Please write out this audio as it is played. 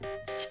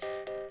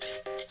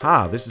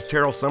Hi, this is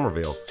Terrell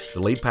Somerville, the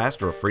lead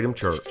pastor of Freedom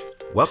Church.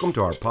 Welcome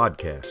to our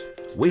podcast.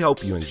 We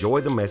hope you enjoy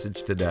the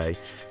message today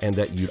and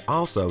that you'd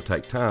also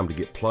take time to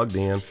get plugged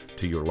in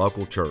to your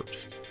local church.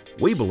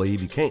 We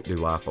believe you can't do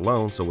life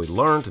alone, so we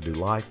learn to do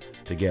life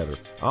together.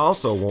 I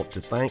also want to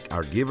thank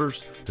our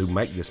givers who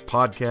make this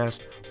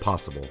podcast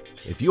possible.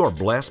 If you are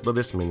blessed by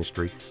this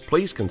ministry,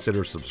 please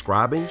consider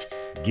subscribing,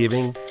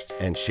 giving,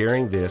 and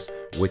sharing this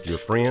with your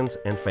friends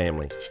and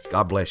family.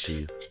 God bless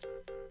you.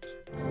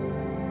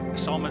 The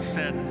psalmist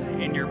said,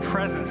 "In your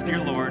presence, dear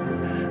Lord,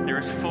 there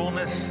is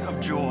fullness of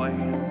joy."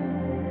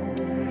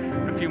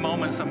 In a few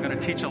moments, I'm going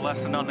to teach a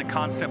lesson on the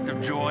concept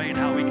of joy and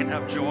how we can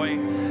have joy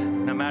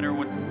no matter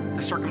what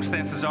the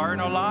circumstances are in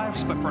our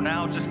lives. But for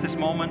now, just this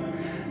moment,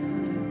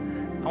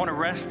 I want to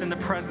rest in the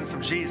presence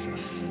of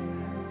Jesus.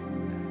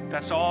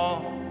 That's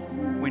all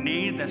we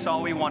need. That's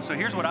all we want. So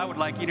here's what I would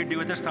like you to do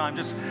at this time.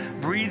 Just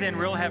breathe in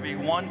real heavy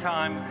one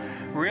time,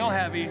 real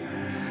heavy.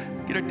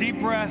 Get a deep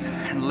breath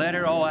and let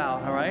it all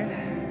out, all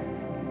right?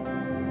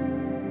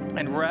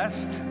 And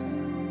rest.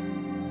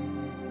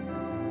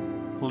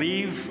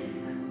 Leave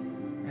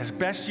as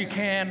best you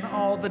can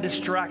all the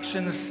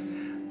distractions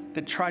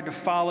that tried to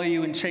follow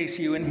you and chase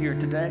you in here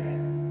today.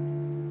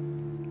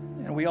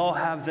 And we all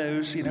have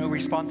those,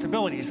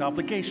 responsibilities,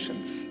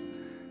 obligations,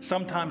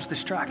 sometimes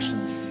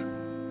distractions.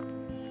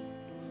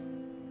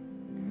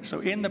 So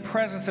in the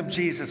presence of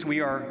Jesus,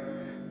 we are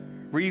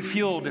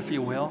refueled, if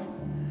you will,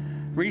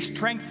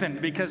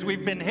 re-strengthened, because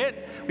we've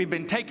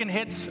been taking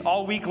hits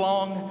all week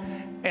long.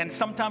 And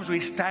sometimes we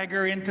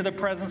stagger into the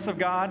presence of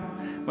God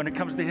when it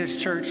comes to His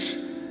church.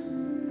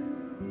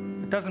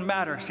 It doesn't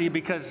matter, see,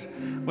 because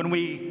when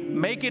we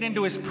make it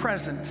into His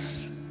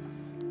presence,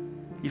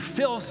 He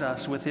fills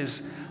us with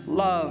His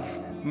love,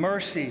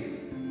 mercy,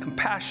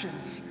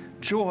 compassions,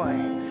 joy,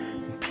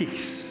 and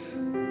peace.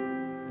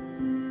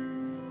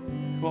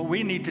 What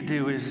we need to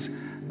do is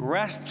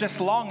rest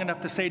just long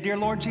enough to say, "Dear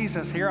Lord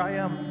Jesus, here I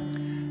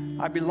am.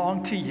 I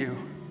belong to you.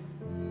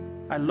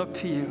 I look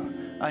to you.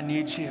 I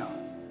need you.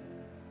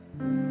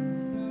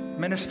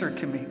 Minister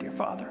to me, dear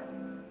Father."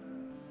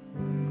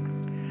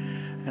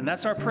 And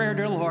that's our prayer,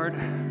 dear Lord,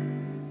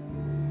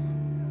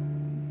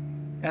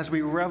 as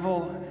we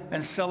revel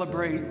and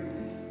celebrate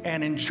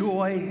and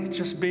enjoy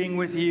just being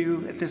with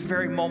you at this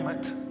very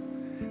moment.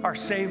 Our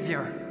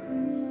Savior,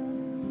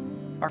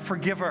 our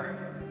Forgiver,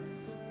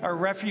 our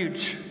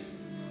refuge,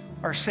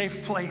 our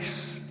safe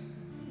place,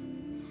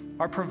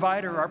 our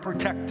provider, our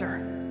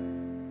protector.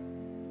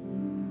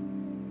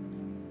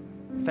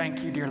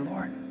 Thank you, dear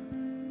Lord.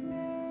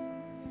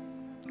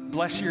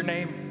 Bless your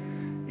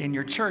name in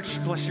your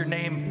church. Bless your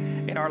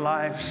name in our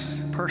lives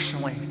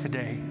personally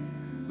today.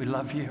 We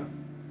love you.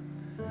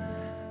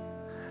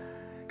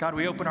 God,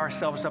 we open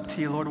ourselves up to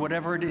you, Lord.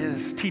 Whatever it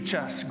is, teach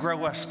us,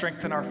 grow us,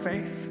 strengthen our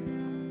faith.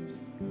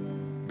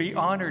 Be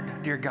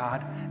honored, dear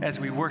God, as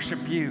we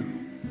worship you.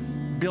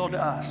 Build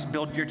us,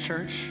 build your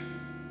church.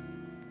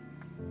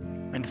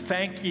 And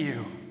thank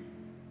you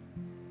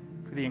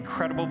for the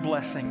incredible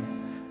blessing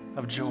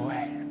of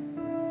joy.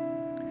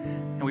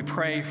 And we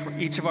pray for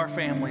each of our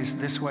families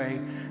this way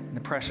in the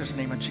precious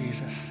name of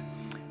Jesus.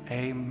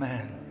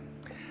 Amen.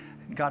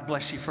 God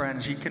bless you,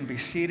 friends. You can be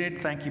seated.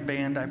 Thank you,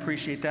 band. I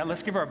appreciate that.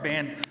 Let's give our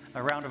band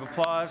a round of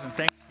applause and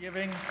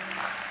thanksgiving.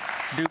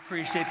 Do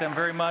appreciate them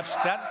very much.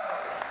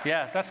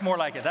 Yes, that's more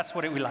like it. That's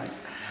what we like.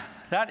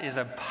 That is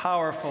a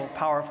powerful,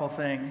 powerful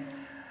thing.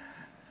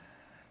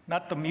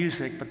 Not the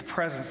music, but the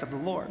presence of the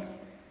Lord.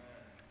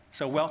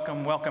 So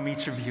welcome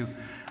each of you.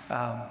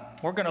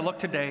 We're going to look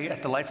today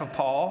at the life of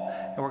Paul,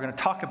 and we're going to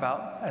talk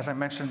about, as I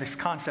mentioned, this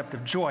concept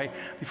of joy.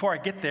 Before I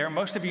get there,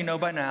 most of you know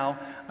by now,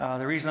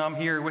 the reason I'm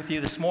here with you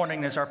this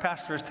morning is our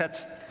pastor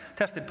has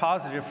tested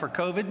positive for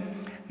COVID.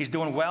 He's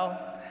doing well,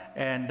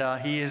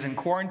 and he is in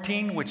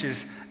quarantine, which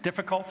is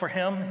difficult for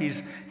him.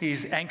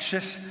 He's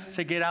anxious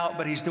to get out,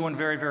 but he's doing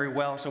very, very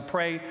well. So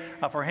pray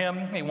for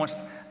him. He wants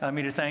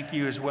me to thank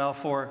you as well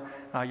for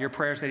your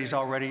prayers that he's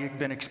already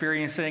been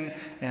experiencing,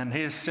 and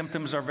his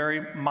symptoms are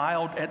very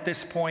mild at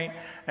this point,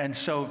 and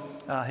so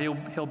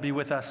he'll be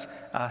with us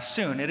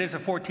soon. It is a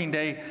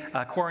 14-day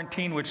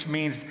quarantine, which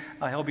means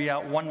he'll be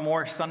out one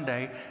more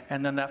Sunday,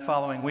 and then that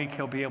following week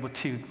he'll be able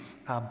to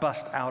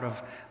bust out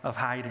of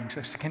hiding.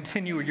 So just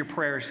continue with your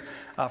prayers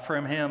for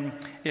him,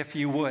 if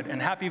you would.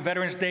 And happy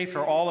Veterans Day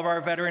for all of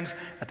our veterans.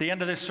 At the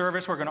end of this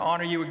service, we're going to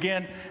honor you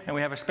again, and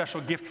we have a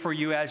special gift for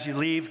you as you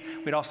leave.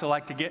 We'd also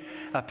like to get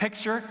a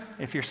picture.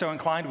 If you're so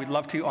inclined, we'd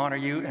love to honor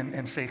you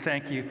and say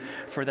thank you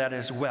for that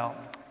as well.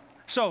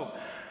 So,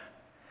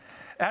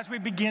 as we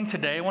begin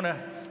today, I want to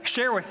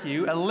share with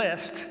you a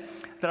list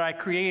that I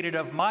created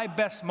of my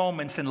best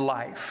moments in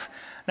life.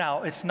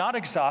 Now, it's not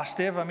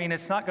exhaustive. I mean,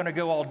 it's not going to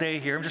go all day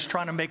here. I'm just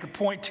trying to make a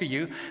point to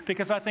you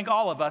because I think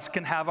all of us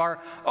can have our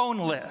own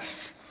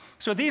lists.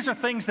 So these are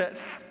things that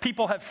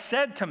people have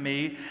said to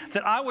me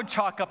that I would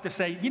chalk up to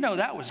say,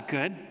 that was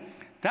good.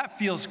 That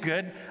feels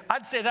good.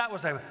 I'd say that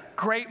was a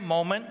great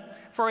moment.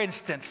 For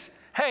instance,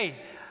 hey,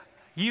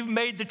 you've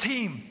made the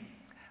team.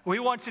 We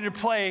want you to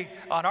play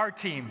on our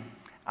team.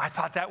 I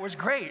thought that was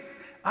great.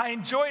 I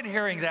enjoyed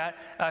hearing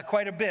that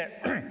quite a bit.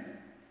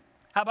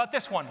 How about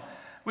this one?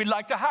 We'd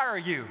like to hire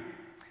you.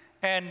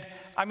 And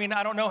I mean,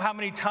 I don't know how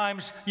many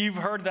times you've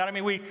heard that. I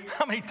mean,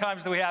 how many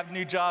times do we have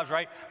new jobs,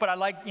 right? But I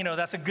like,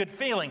 that's a good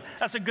feeling.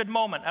 That's a good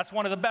moment. That's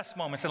one of the best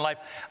moments in life.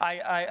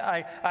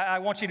 I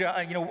want you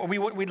to,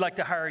 we'd like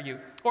to hire you.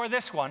 Or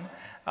this one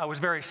was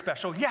very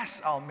special.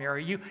 Yes, I'll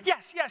marry you.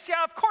 Yes,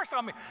 yeah, of course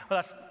I'll marry you. Well,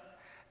 that's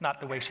not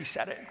the way she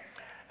said it.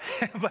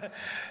 But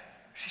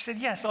she said,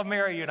 yes, I'll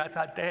marry you. And I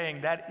thought,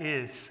 dang, that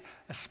is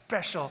a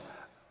special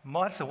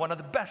moment. It's one of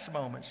the best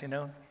moments,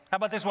 How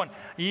about this one?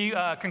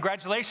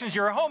 Congratulations,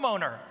 you're a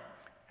homeowner.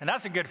 And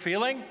that's a good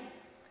feeling.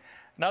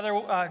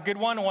 Another good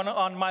one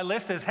on my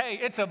list is, hey,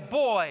 it's a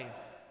boy.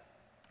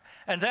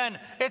 And then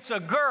it's a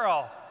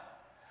girl.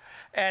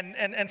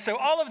 And so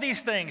all of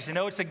these things,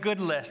 it's a good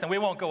list. And we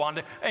won't go on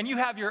there. And you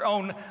have your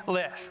own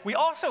list. We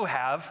also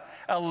have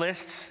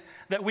lists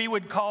that we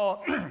would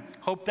call,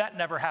 hope that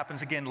never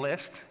happens again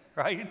list,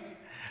 right?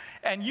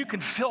 And you can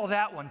fill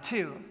that one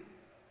too.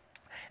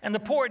 And the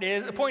point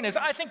is,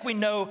 I think we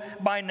know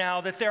by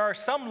now that there are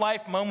some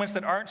life moments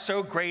that aren't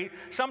so great.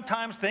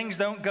 Sometimes things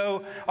don't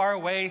go our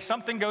way.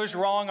 Something goes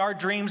wrong. Our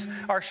dreams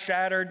are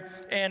shattered.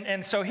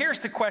 And so here's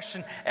the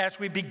question as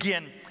we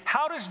begin.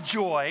 How does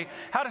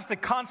the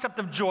concept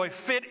of joy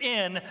fit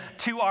in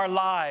to our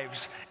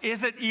lives?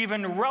 Is it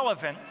even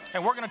relevant?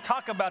 And we're going to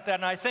talk about that,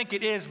 and I think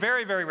it is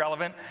very, very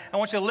relevant. I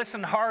want you to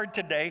listen hard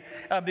today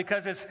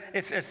because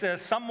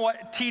it's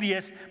somewhat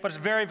tedious, but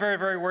it's very, very,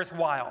 very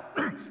worthwhile.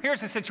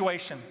 Here's the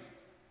situation.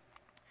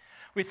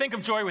 We think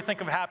of joy, we think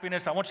of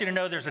happiness. I want you to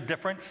know there's a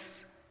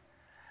difference.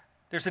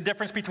 There's a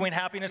difference between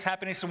happiness.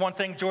 Happiness is one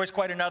thing, joy is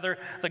quite another.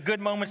 The good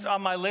moments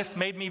on my list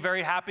made me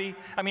very happy.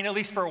 I mean, at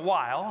least for a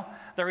while.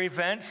 There are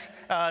events,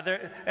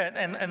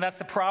 and that's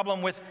the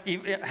problem with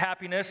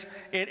happiness.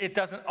 It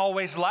doesn't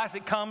always last.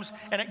 It comes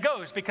and it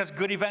goes because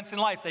good events in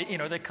life,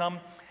 they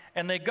come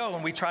and they go,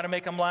 and we try to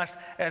make them last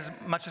as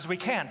much as we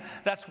can.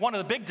 That's one of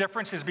the big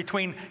differences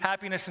between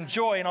happiness and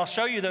joy, and I'll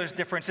show you those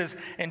differences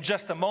in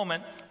just a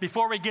moment.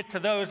 Before we get to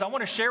those, I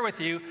want to share with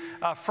you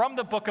from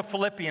the book of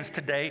Philippians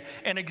today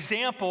an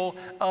example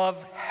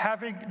of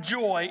having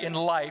joy in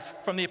life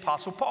from the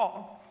Apostle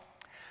Paul.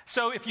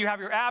 So if you have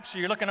your apps or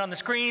you're looking on the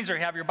screens or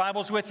you have your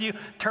Bibles with you,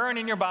 turn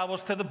in your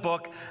Bibles to the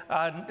book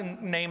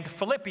named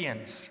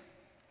Philippians.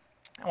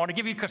 I want to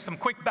give you some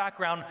quick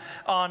background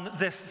on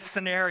this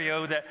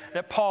scenario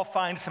that Paul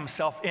finds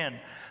himself in.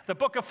 The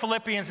book of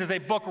Philippians is a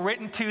book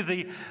written to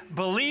the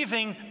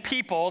believing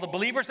people, the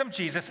believers of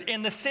Jesus,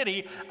 in the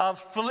city of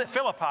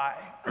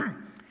Philippi.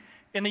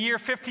 In the year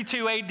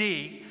 52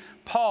 AD,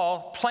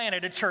 Paul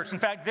planted a church. In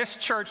fact, this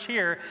church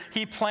here,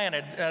 he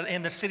planted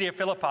in the city of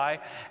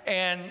Philippi,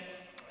 and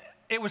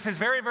it was his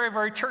very, very,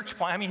 very church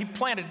plant. I mean, he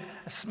planted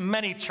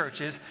many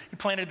churches. He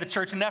planted the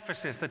church in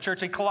Ephesus, the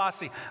church in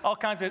Colossae, all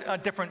kinds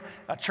of different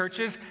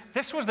churches.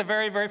 This was the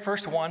very, very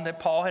first one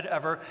that Paul had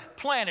ever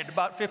planted.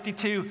 About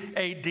 52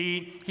 AD,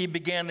 he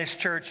began this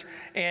church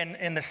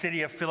in the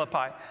city of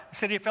Philippi. The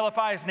city of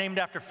Philippi is named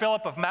after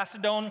Philip of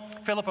Macedon.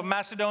 Philip of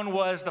Macedon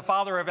was the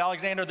father of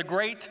Alexander the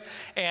Great,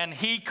 and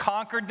he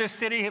conquered this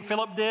city.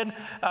 Philip did.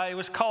 It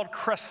was called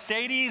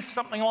Crusaders,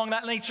 something along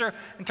that nature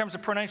in terms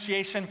of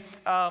pronunciation.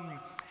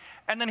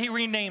 And then he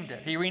renamed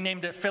it. He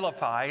renamed it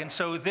Philippi. And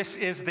so this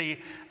is the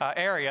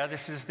area,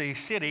 this is the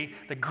city,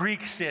 the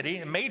Greek city,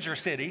 a major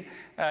city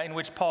in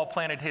which Paul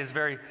planted his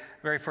very,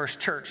 very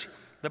first church.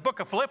 The book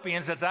of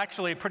Philippians, that's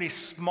actually a pretty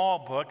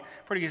small book,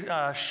 pretty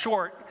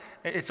short.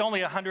 It's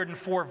only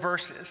 104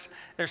 verses.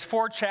 There's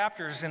 4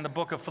 chapters in the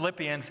book of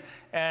Philippians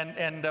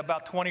and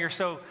about 20 or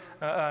so,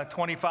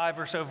 25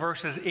 or so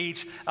verses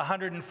each,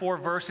 104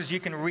 verses. You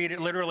can read it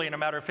literally in a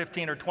matter of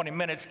 15 or 20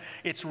 minutes.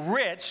 It's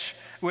rich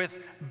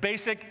with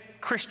basic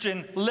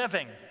Christian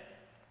living.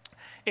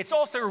 It's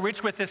also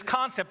rich with this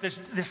concept,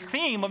 this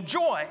theme of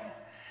joy.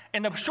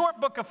 In the short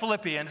book of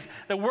Philippians,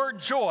 the word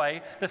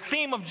joy, the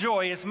theme of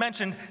joy is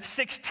mentioned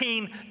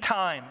 16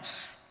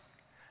 times.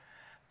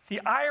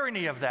 The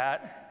irony of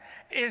that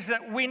is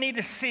that we need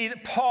to see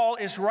that Paul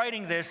is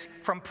writing this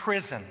from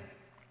prison.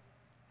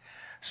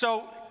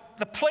 So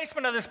the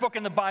placement of this book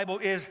in the Bible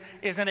is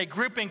in a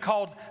grouping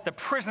called the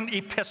prison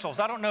epistles.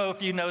 I don't know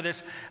if you know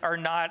this or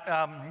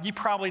not. You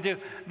probably do.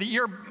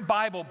 Your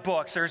Bible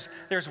books,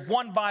 there's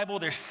one Bible,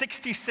 there's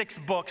 66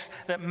 books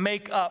that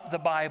make up the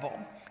Bible.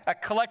 A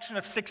collection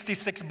of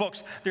 66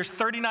 books. There's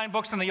 39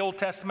 books in the Old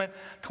Testament,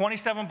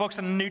 27 books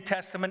in the New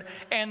Testament,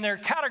 and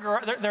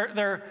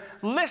they're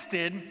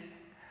listed.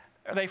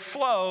 They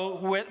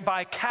flow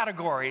by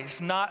categories,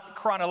 not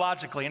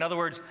chronologically. In other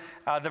words,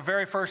 the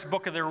very first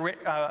book of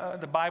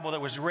the Bible that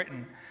was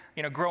written,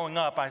 growing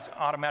up, I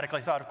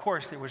automatically thought, of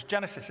course, it was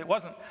Genesis. It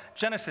wasn't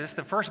Genesis.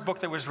 The first book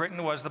that was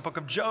written was the book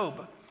of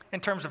Job in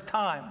terms of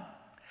time.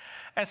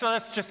 And so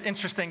that's just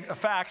interesting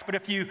facts. But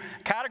if you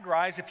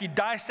categorize, if you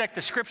dissect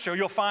the scripture,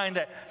 you'll find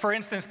that, for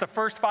instance, the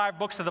first 5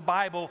 books of the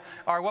Bible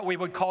are what we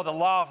would call the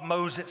Law of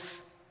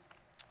Moses.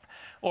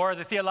 Or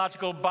the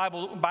theological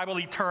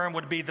Bible-y term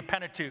would be the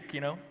Pentateuch,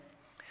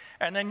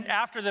 And then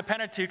after the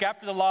Pentateuch,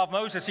 after the Law of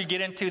Moses, you get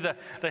into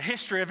the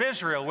history of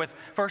Israel with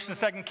 1st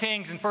and 2nd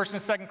Kings and 1st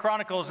and 2nd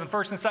Chronicles and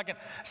 1st and 2nd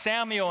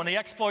Samuel and the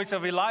exploits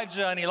of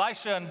Elijah and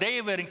Elisha and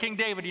David and King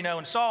David,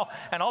 and Saul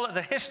and all of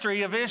the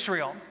history of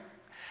Israel.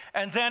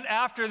 And then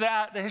after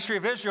that, the history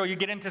of Israel, you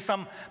get into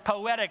some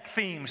poetic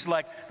themes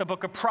like the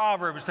book of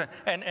Proverbs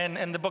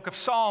and the book of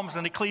Psalms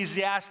and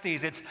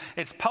Ecclesiastes.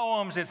 It's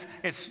poems,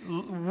 it's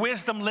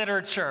wisdom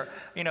literature,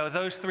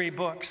 those 3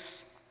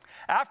 books.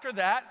 After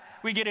that,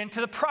 we get into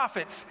the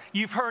prophets.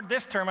 You've heard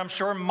this term, I'm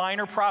sure,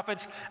 minor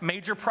prophets,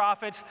 major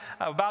prophets.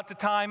 About the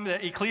time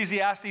that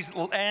Ecclesiastes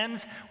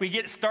ends, we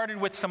get started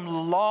with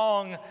some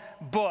long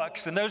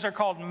books, and those are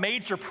called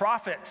major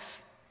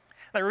prophets.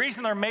 The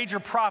reason they're major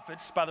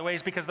prophets, by the way,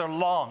 is because they're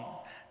long,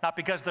 not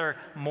because they're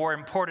more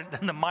important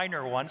than the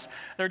minor ones.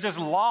 They're just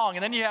long.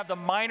 And then you have the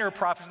minor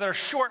prophets that are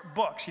short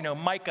books,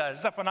 Micah,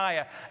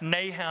 Zephaniah,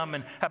 Nahum,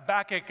 and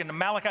Habakkuk, and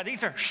Malachi.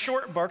 These are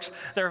short books.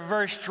 They're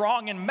very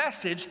strong in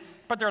message,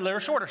 but they're a little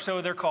shorter,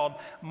 so they're called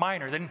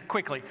minor. Then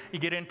quickly, you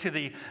get into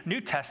the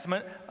New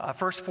Testament,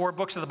 first 4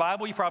 books of the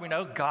Bible, you probably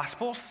know,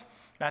 Gospels.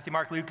 Matthew,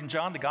 Mark, Luke, and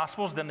John, the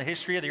Gospels, then the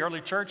history of the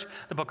early church,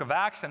 the book of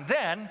Acts, and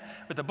then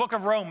with the book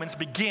of Romans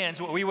begins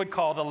what we would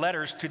call the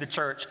letters to the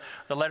church,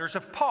 the letters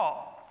of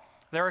Paul.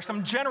 There are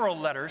some general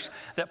letters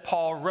that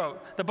Paul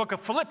wrote. The book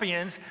of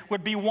Philippians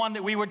would be one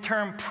that we would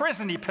term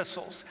prison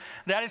epistles.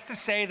 That is to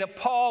say that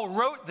Paul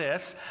wrote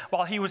this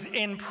while he was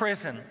in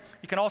prison.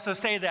 You can also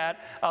say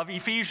that of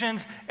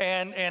Ephesians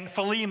and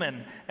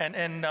Philemon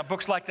and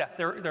books like that.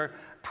 They're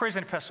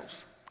prison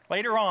epistles.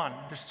 Later on,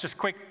 just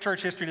quick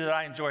church history that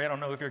I enjoy. I don't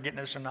know if you're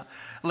getting this or not.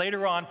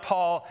 Later on,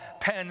 Paul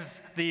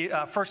pens the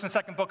first and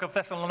second book of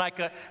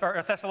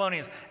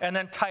Thessalonians, and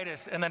then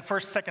Titus, and then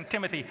 1st, 2nd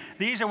Timothy.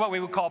 These are what we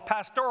would call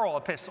pastoral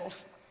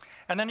epistles.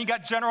 And then you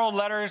got general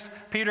letters,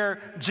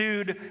 Peter,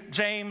 Jude,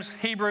 James,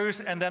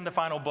 Hebrews, and then the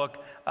final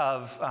book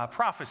of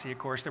prophecy, of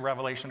course, the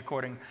Revelation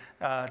according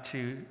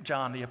to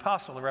John the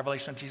Apostle, the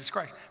Revelation of Jesus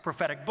Christ,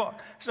 prophetic book.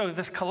 So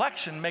this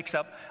collection makes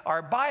up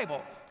our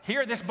Bible.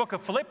 Here, this book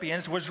of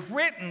Philippians was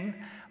written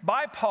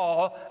by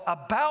Paul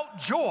about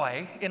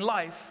joy in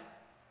life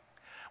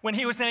when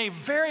he was in a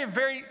very,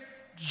 very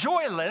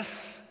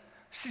joyless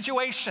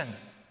situation.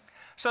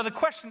 So the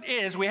question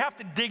is, we have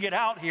to dig it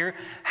out here.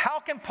 How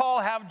can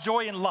Paul have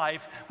joy in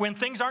life when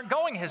things aren't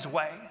going his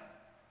way?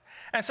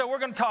 And so we're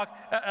going to talk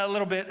a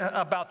little bit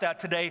about that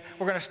today.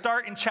 We're going to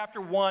start in chapter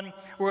 1.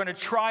 We're going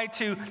to try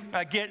to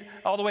get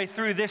all the way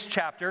through this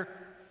chapter.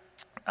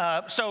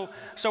 So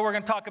we're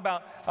going to talk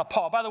about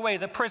Paul. By the way,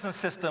 the prison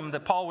system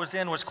that Paul was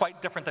in was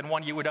quite different than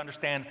one you would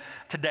understand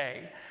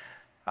today.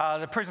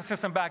 The prison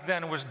system back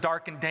then was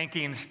dark and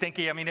danky and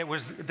stinky. I mean,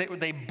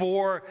 they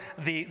bore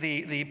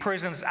the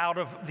prisons out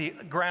of the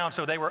ground,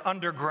 so they were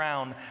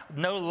underground,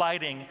 no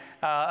lighting,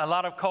 a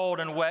lot of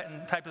cold and wet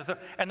and type of stuff.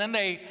 And then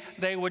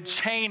they would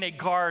chain a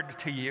guard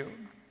to you.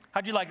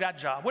 How'd you like that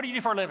job? What do you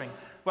do for a living?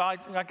 Well,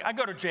 I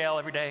go to jail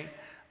every day.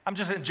 I'm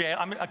just in jail.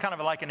 I'm kind of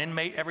like an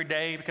inmate every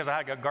day because I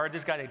had to guard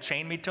this guy. They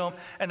chained me to him.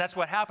 And that's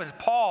what happens.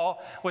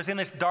 Paul was in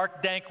this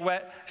dark, dank,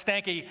 wet,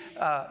 stanky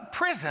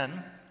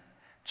prison,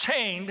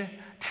 chained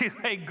to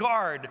a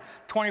guard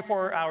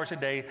 24 hours a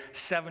day,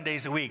 7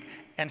 days a week.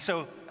 And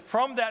so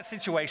from that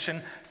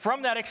situation,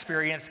 from that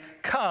experience,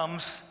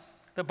 comes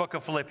the book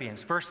of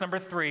Philippians. Verse number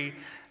 3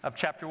 of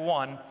chapter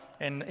 1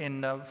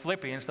 in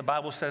Philippians, the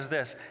Bible says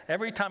this: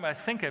 "Every time I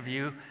think of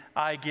you,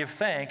 I give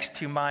thanks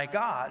to my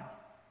God."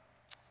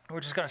 We're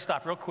just going to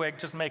stop real quick,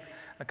 just make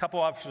a couple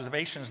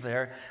observations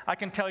there. I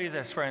can tell you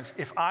this, friends.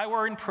 If I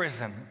were in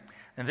prison,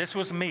 and this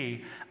was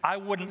me, I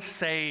wouldn't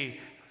say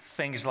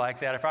things like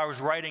that. If I was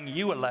writing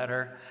you a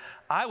letter,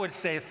 I would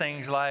say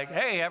things like,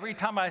 "Hey, every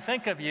time I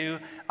think of you,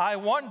 I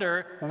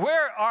wonder,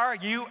 where are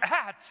you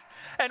at?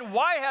 And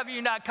why have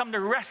you not come to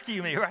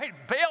rescue me," right?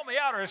 Bail me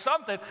out or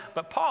something.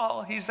 But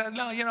Paul, he said,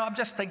 "No, I'm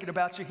just thinking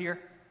about you here.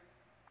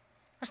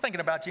 I was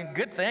thinking about you in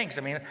good things.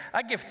 I mean,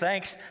 I give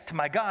thanks to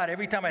my God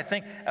every time I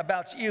think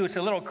about you." It's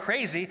a little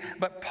crazy,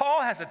 but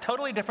Paul has a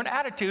totally different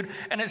attitude,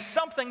 and it's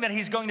something that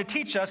he's going to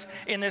teach us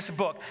in this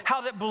book.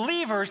 How that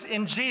believers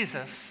in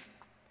Jesus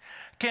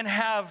can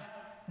have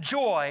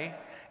joy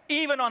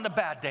even on the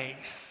bad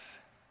days.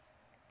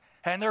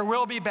 And there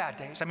will be bad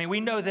days. I mean,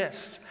 we know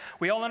this.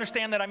 We all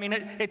understand that. I mean,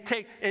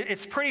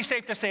 it's pretty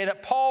safe to say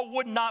that Paul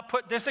would not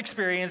put this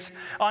experience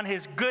on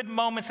his good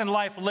moments in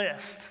life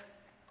list.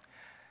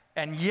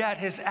 And yet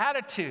his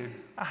attitude,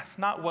 it's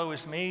not woe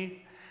is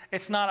me.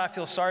 It's not I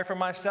feel sorry for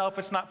myself.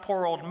 It's not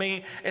poor old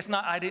me. It's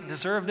not I didn't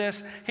deserve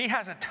this. He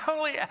has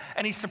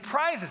and he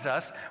surprises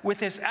us with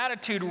his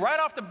attitude right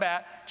off the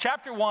bat.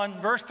 Chapter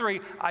 1, verse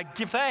 3, I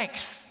give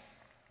thanks.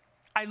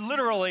 I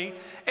literally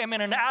am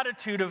in an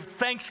attitude of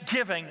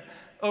thanksgiving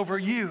over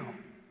you.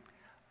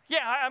 Yeah,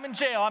 I'm in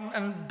jail.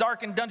 I'm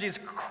dark and dungy.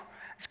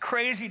 It's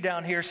crazy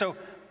down here. So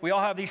we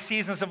all have these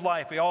seasons of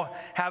life. We all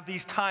have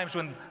these times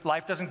when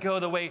life doesn't go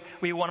the way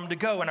we want them to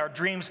go, and our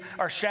dreams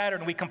are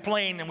shattered, and we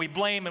complain, and we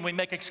blame, and we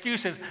make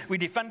excuses. We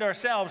defend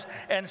ourselves.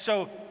 And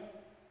so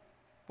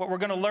what we're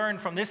going to learn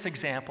from this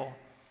example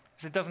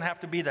It doesn't have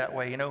to be that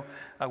way,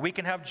 We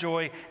can have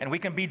joy and we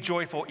can be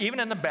joyful even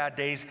in the bad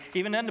days,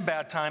 even in the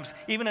bad times,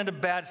 even in the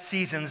bad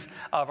seasons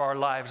of our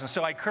lives. And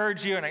so I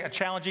encourage you and I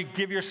challenge you,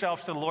 give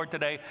yourselves to the Lord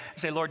today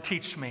and say, Lord,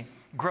 teach me,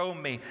 grow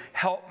me,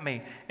 help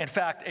me. In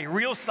fact, a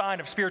real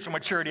sign of spiritual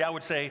maturity, I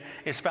would say,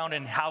 is found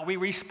in how we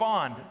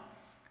respond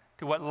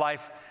to what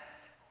life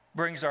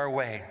brings our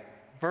way.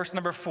 Verse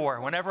number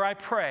 4, whenever I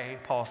pray,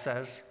 Paul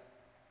says,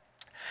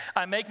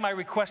 I make my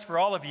request for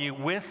all of you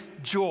with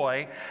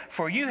joy,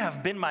 for you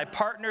have been my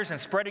partners in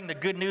spreading the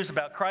good news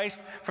about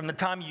Christ from the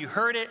time you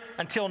heard it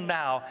until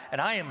now,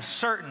 and I am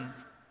certain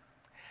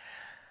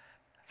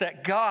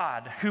that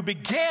God, who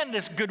began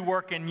this good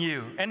work in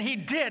you, and he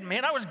did,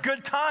 man, that was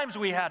good times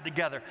we had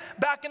together.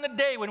 Back in the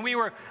day when we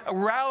were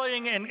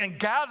rallying and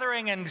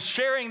gathering and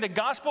sharing the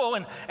gospel,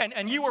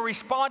 and you were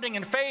responding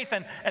in faith,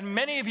 and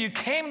many of you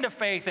came to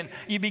faith, and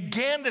you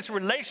began this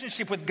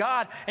relationship with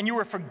God, and you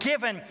were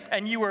forgiven,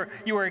 and you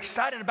were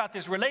excited about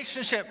this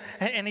relationship.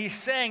 And he's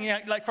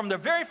saying, like from the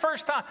very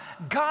first time,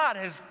 God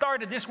has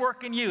started this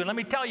work in you. And let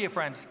me tell you,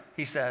 friends,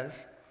 he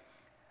says,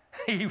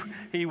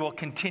 He will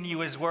continue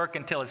his work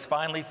until it's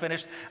finally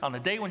finished. On the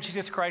day when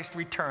Jesus Christ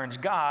returns,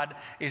 God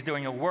is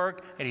doing a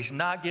work, and he's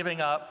not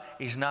giving up.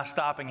 He's not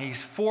stopping.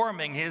 He's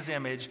forming his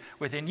image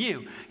within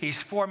you.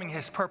 He's forming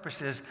his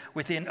purposes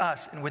within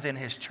us and within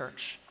his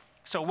church.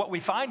 So what we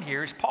find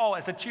here is Paul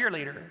as a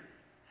cheerleader.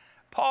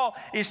 Paul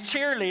is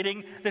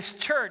cheerleading this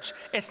church.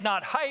 It's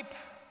not hype.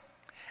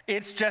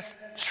 It's just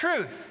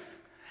truth.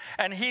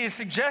 And he is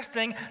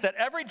suggesting that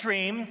every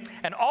dream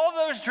and all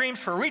those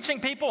dreams for reaching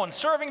people and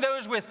serving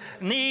those with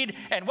need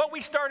and what we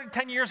started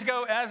 10 years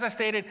ago, as I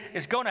stated,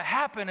 is going to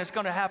happen. It's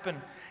going to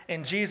happen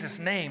in Jesus'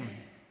 name.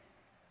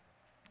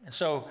 And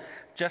so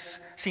just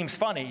seems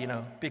funny,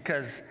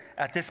 because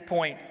at this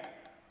point,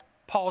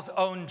 Paul's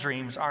own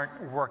dreams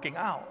aren't working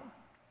out.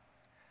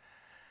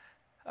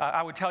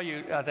 I would tell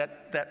you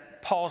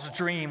that Paul's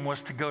dream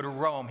was to go to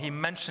Rome. He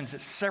mentions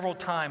it several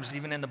times,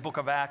 even in the book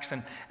of Acts.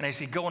 And as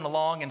he's going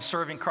along and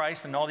serving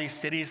Christ in all these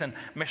cities and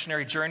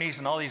missionary journeys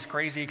and all these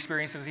crazy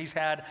experiences he's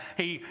had,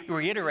 he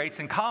reiterates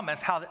and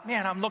comments how,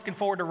 man, I'm looking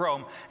forward to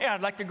Rome. Yeah,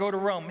 I'd like to go to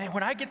Rome. Man,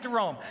 when I get to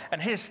Rome.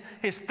 And his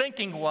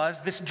thinking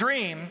was, this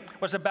dream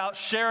was about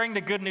sharing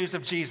the good news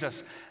of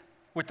Jesus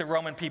with the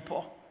Roman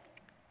people.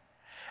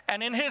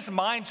 And in his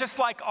mind, just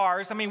like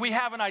ours, we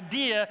have an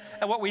idea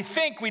of what we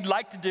think we'd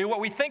like to do, what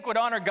we think would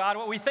honor God,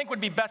 what we think would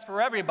be best for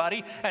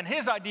everybody. And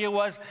his idea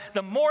was,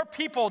 the more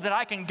people that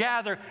I can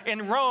gather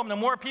in Rome, the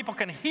more people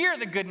can hear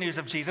the good news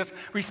of Jesus,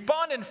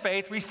 respond in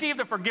faith, receive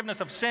the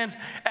forgiveness of sins,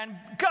 and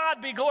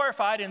God be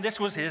glorified. And this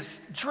was his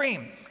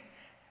dream.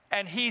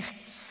 And he's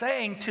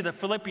saying to the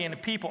Philippian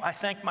people, I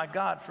thank my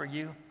God for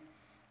you.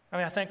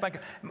 I thank my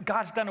God.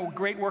 God's done a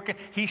great work, and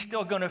he's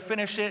still going to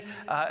finish it.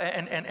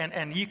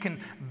 And you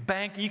can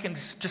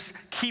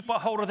just keep a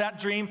hold of that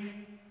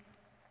dream,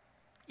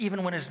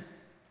 even when his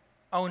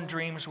own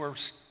dreams were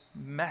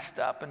messed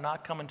up and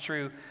not coming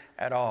true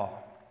at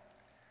all.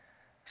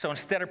 So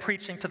instead of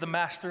preaching to the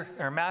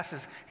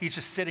masses, he's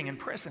just sitting in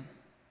prison.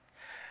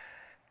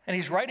 And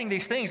he's writing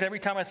these things. Every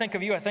time I think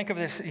of you, I think of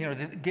this,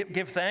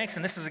 give thanks.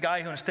 And this is a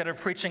guy who, instead of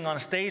preaching on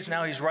stage,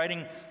 now he's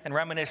writing and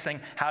reminiscing.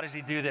 How does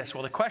he do this?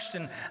 Well, the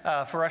question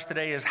for us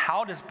today is,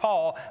 how does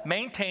Paul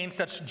maintain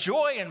such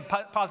joy and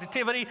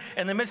positivity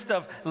in the midst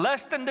of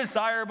less than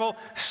desirable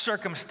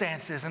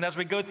circumstances? And as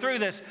we go through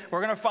this,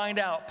 we're going to find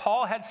out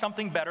Paul had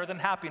something better than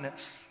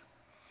happiness.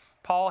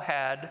 Paul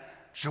had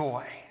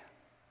joy.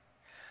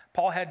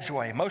 Paul had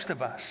joy. Most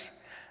of us,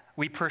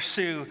 we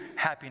pursue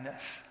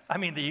happiness.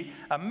 The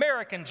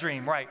American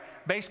dream, right?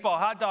 Baseball,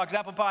 hot dogs,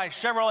 apple pie,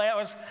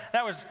 Chevrolet.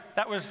 That was.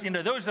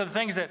 Those are the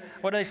things that,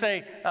 what do they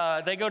say?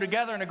 They go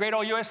together in the great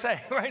old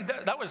USA, right?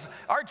 That was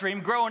our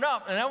dream growing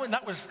up, and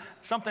that was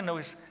something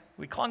that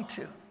we clung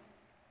to.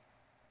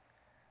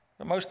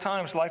 But most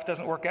times, life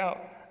doesn't work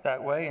out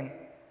that way, and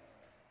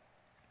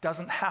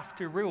doesn't have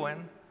to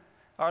ruin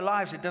our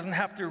lives. It doesn't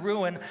have to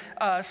ruin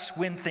us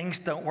when things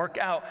don't work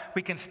out.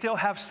 We can still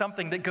have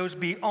something that goes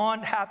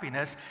beyond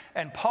happiness.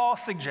 And Paul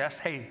suggests,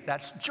 hey,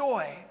 that's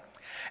joy.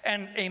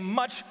 And a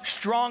much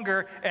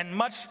stronger and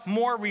much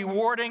more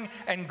rewarding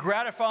and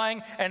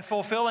gratifying and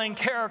fulfilling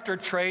character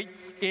trait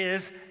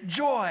is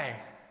joy,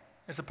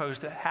 as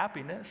opposed to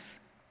happiness.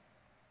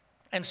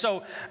 And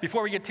so,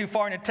 before we get too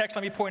far in the text,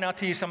 let me point out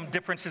to you some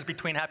differences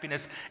between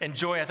happiness and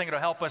joy. I think it'll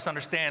help us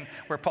understand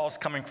where Paul's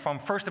coming from.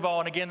 First of all,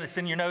 and again, it's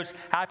in your notes,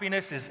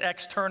 happiness is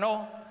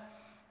external.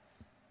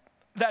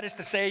 That is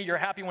to say, you're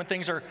happy when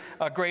things are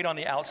great on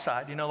the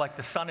outside. Like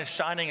the sun is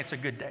shining, it's a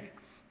good day.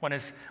 When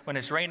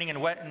it's raining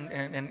and wet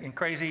and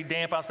crazy,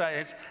 damp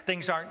outside,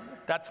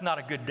 that's not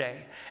a good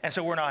day. And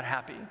so we're not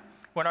happy.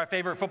 When our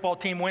favorite football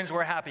team wins,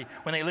 we're happy.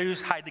 When they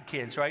lose, hide the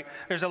kids, right?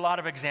 There's a lot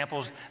of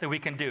examples that we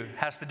can do. It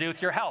has to do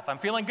with your health. I'm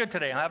feeling good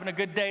today. I'm having a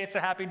good day. It's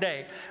a happy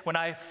day. When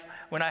I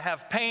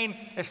have pain,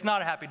 it's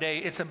not a happy day.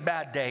 It's a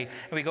bad day.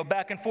 And we go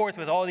back and forth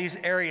with all these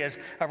areas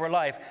of our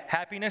life.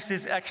 Happiness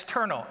is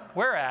external.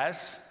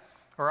 Whereas,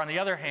 or on the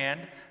other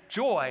hand,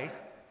 joy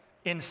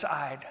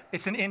inside.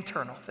 It's an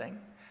internal thing.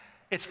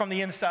 It's from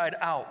the inside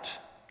out.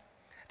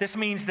 This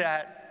means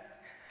that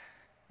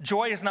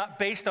joy is not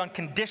based on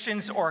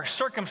conditions or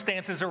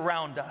circumstances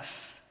around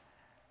us.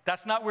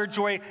 That's not where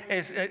joy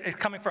is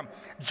coming from.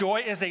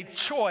 Joy is a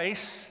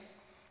choice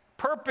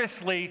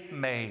purposely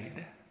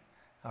made,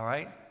 all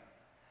right?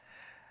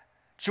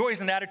 Joy is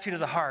an attitude of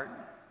the heart,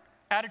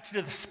 attitude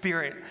of the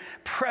spirit,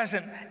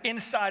 present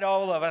inside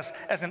all of us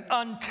as an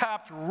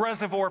untapped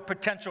reservoir of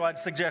potential, I'd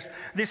suggest.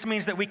 This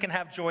means that we can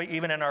have joy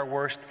even in our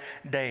worst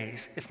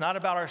days. It's not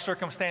about our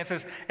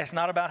circumstances. It's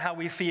not about how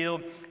we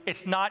feel.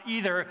 It's not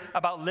either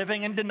about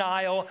living in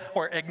denial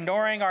or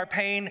ignoring our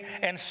pain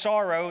and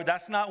sorrow.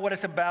 That's not what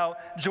it's about.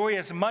 Joy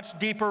is much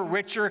deeper,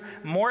 richer,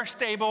 more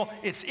stable.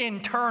 It's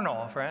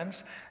internal,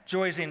 friends.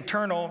 Joy is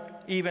internal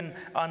even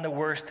on the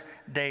worst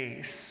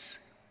days.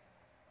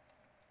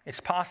 It's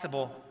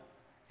possible,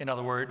 in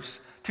other words,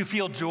 to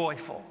feel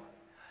joyful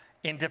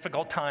in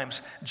difficult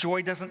times.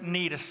 Joy doesn't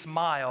need a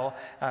smile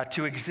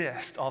to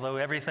exist, although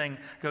everything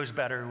goes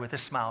better with a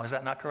smile. Is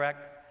that not correct?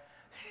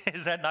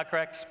 Is that not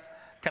correct?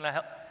 Can I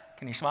help?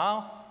 Can you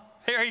smile?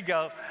 There you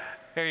go.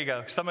 There you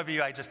go. Some of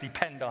you I just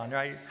depend on,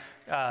 right?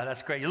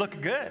 That's great. You look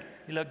good.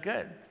 You look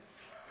good.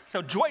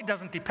 So joy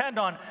doesn't depend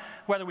on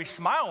whether we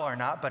smile or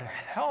not, but it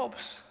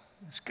helps.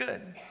 It's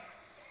good.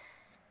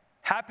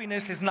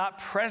 Happiness is not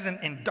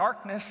present in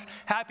darkness.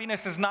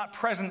 Happiness is not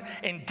present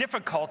in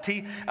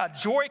difficulty.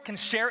 Joy can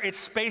share its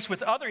space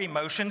with other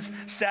emotions,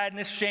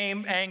 sadness,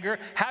 shame, anger.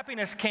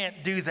 Happiness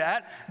can't do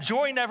that.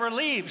 Joy never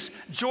leaves.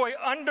 Joy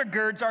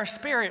undergirds our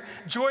spirit.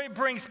 Joy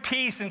brings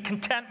peace and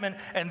contentment,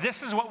 and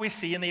this is what we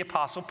see in the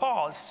Apostle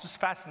Paul. It's just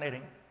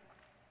fascinating.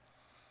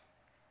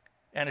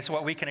 And it's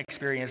what we can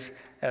experience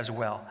as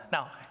well.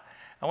 Now,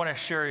 I want to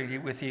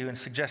share with you and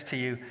suggest to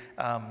you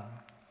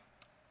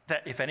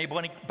that if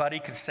anybody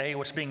could say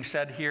what's being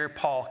said here,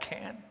 Paul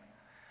can.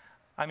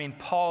 I mean,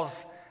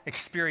 Paul's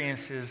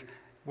experiences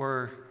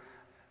were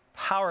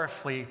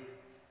powerfully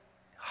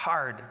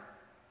hard.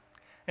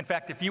 In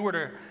fact, if you were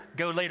to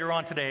go later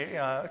on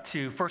today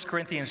to 1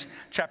 Corinthians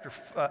chapter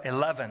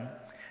 11,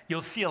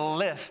 you'll see a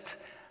list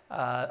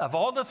of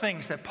all the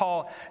things that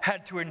Paul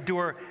had to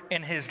endure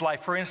in his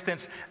life. For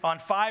instance, on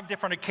 5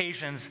 different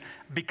occasions,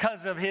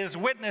 because of his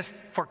witness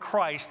for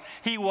Christ,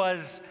 he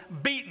was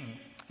beaten.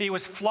 He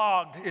was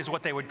flogged, is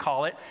what they would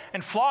call it.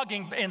 And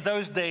flogging in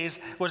those days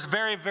was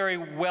very, very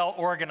well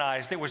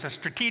organized. It was a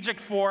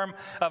strategic form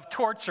of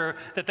torture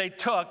that they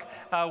took,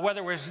 whether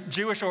it was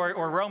Jewish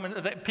or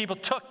Roman, that people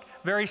took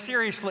very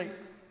seriously.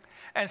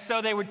 And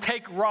so they would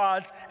take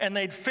rods and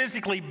they'd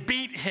physically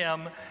beat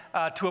him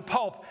to a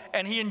pulp.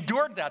 And he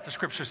endured that, the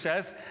scripture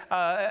says,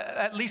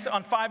 at least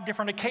on 5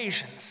 different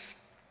occasions.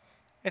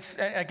 It's,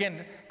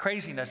 again,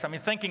 craziness. I mean,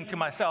 thinking to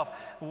myself,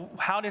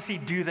 how does he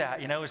do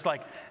that? You know, it's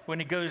like when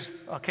he goes,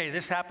 okay,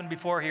 this happened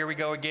before, here we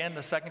go again,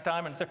 the second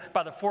time. And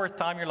by the 4th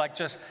time, you're like,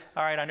 just,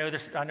 all right, I know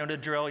this, I know the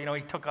drill. You know,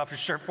 he took off his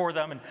shirt for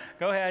them and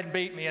go ahead and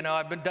beat me. You know,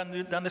 I've been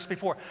done this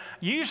before.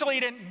 Usually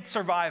he didn't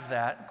survive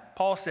that.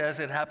 Paul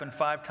says it happened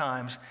 5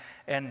 times,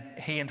 and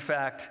he, in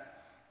fact,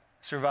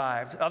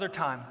 survived. Other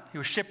time, he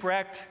was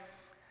shipwrecked.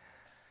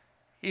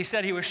 He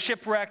said he was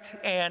shipwrecked,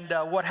 and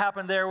what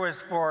happened there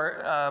was for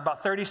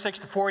about 36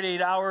 to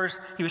 48 hours,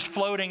 he was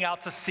floating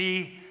out to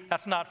sea.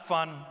 That's not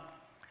fun.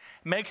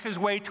 Makes his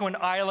way to an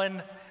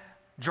island,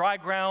 dry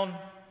ground,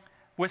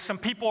 with some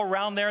people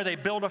around there. They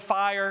build a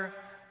fire.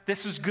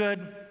 This is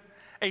good.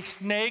 A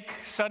snake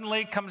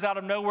suddenly comes out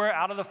of nowhere,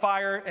 out of the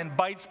fire, and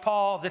bites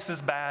Paul. This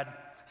is bad.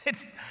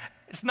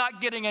 It's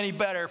not getting any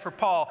better for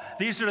Paul.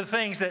 These are the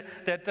things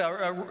that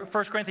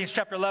 1 Corinthians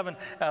chapter 11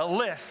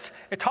 lists.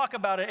 It talk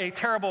about a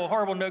terrible,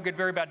 horrible, no good,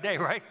 very bad day,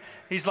 right?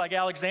 He's like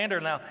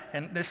Alexander now,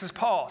 and this is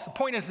Paul. So the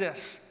point is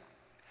this.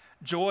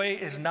 Joy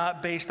is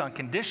not based on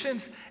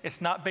conditions. It's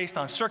not based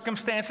on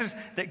circumstances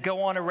that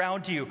go on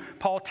around you.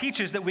 Paul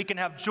teaches that we can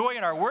have joy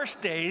in our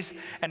worst days,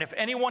 and if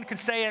anyone could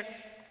say it,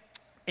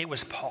 it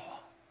was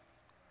Paul.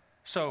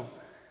 So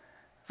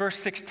verse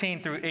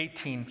 16 through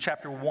 18,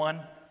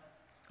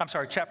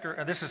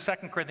 this is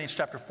 2 Corinthians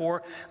chapter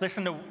 4.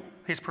 Listen to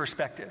his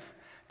perspective.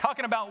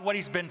 Talking about what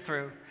he's been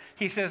through.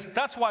 He says,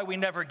 that's why we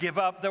never give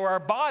up. Though our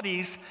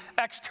bodies,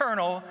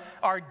 external,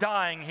 are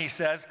dying, he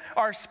says,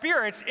 our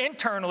spirits,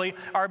 internally,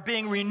 are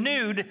being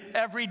renewed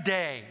every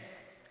day.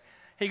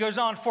 He goes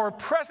on, for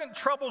present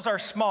troubles are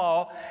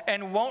small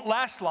and won't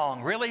last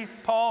long. Really,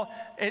 Paul?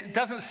 It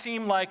doesn't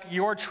seem like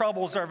your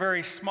troubles are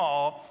very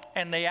small,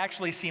 and they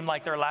actually seem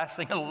like they're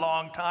lasting a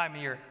long time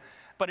here.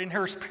 But in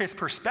his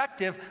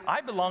perspective,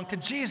 I belong to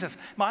Jesus.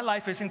 My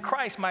life is in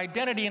Christ. My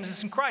identity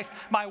is in Christ.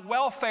 My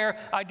welfare,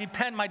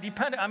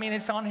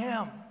 it's on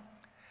him.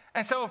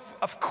 And so,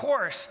 of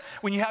course,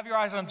 when you have your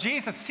eyes on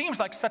Jesus, it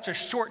seems like such a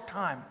short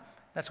time.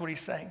 That's what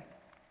he's saying.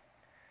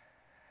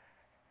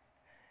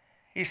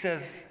 He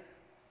says,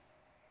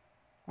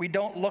 we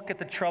don't look at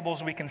the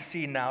troubles we can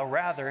see now.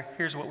 Rather,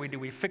 here's what we do.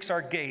 We fix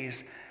our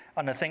gaze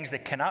on the things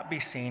that cannot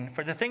be seen.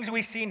 For the things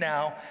we see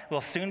now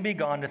will soon be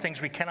gone. The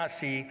things we cannot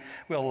see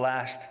will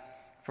last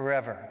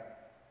forever.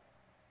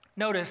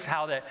 Notice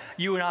how that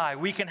you and I,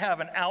 we can have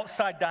an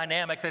outside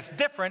dynamic that's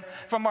different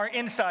from our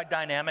inside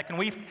dynamic, and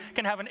we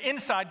can have an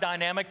inside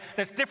dynamic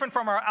that's different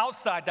from our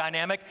outside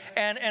dynamic,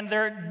 and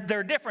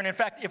they're different. In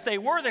fact, if they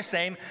were the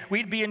same,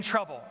 we'd be in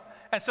trouble.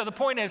 And so the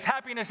point is,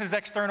 happiness is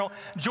external,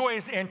 joy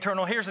is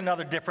internal. Here's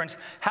another difference.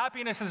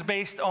 Happiness is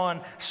based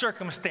on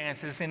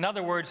circumstances. In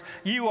other words,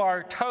 you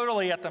are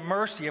totally at the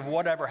mercy of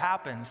whatever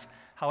happens.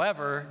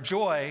 However,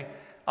 joy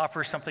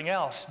offers something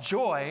else.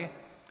 Joy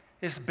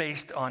is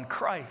based on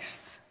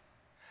Christ.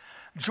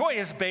 Joy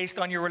is based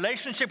on your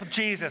relationship with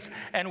Jesus,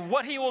 and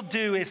what he will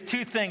do is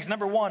two things.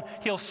 Number one,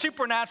 he'll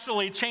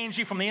supernaturally change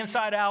you from the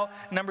inside out.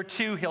 Number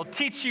two, he'll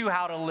teach you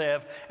how to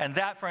live, and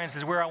that, friends,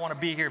 is where I want to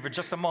be here for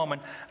just a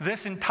moment.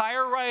 This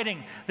entire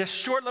writing, this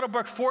short little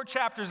book, 4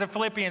 chapters of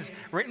Philippians,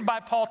 written by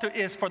Paul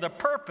is for the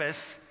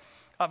purpose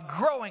of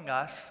growing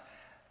us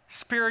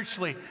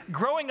spiritually,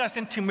 growing us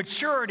into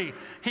maturity.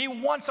 He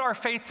wants our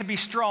faith to be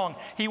strong.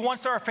 He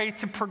wants our faith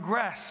to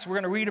progress. We're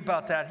going to read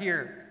about that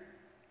here.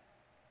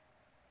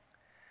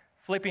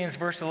 Philippians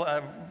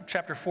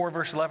chapter 4,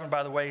 verse 11,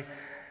 by the way,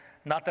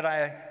 not that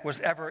I was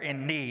ever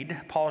in need.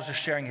 Paul's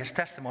just sharing his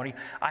testimony.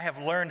 I have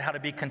learned how to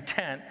be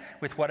content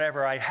with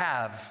whatever I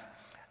have.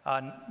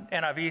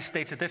 NIV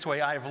states it this way: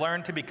 I have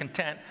learned to be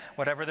content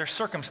whatever their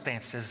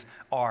circumstances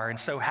are. And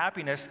so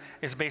happiness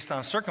is based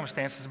on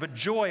circumstances, but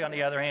joy, on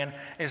the other hand,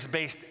 is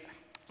based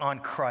on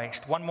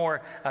Christ. One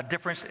more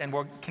difference, and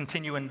we'll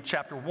continue in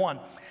chapter 1.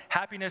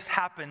 Happiness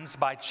happens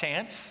by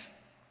chance.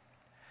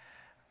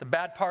 The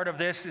bad part of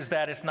this is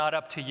that it's not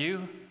up to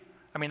you.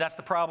 I mean, that's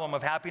the problem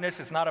of happiness.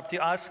 It's not up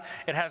to us.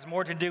 It has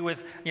more to do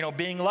with,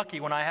 being lucky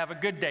when I have a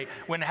good day.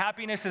 When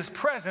happiness is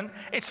present,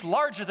 it's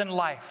larger than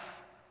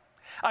life.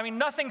 I mean,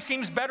 nothing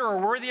seems better or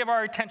worthy of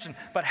our attention.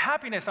 But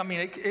happiness,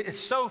 it's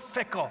so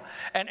fickle.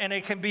 And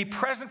it can be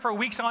present for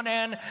weeks on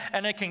end,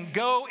 and it can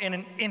go in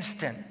an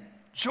instant.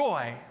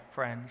 Joy,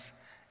 friends,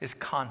 is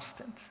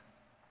constant.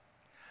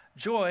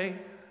 Joy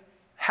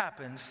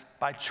happens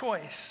by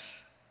choice.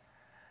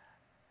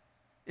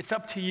 It's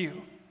up to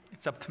you.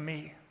 It's up to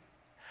me.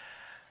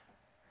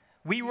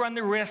 We run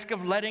the risk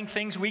of letting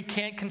things we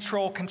can't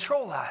control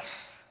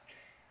us.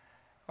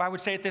 Or I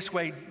would say it this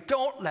way: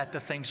 don't let the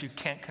things you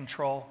can't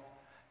control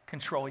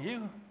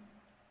you.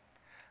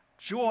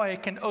 Joy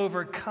can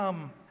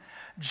overcome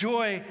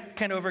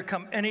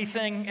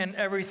anything and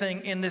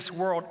everything in this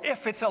world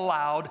if it's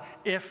allowed,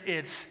 if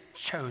it's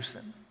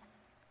chosen.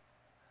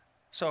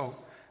 So,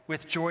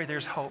 with joy,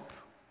 there's hope.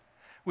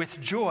 With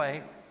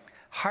joy,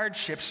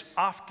 hardship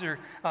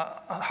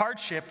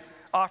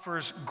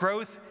offers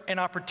growth and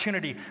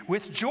opportunity.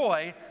 With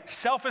joy,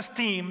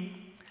 self-esteem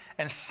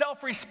and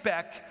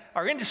self-respect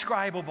are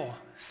indescribable,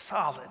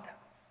 solid.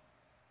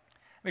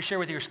 Let me share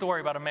with you a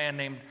story about a man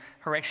named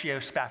Horatio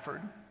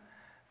Spafford.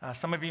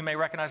 Some of you may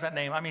recognize that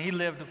name. He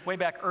lived way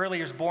back early.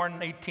 He was born in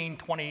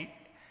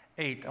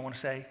 1828, I want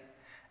to say.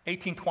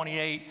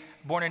 1828,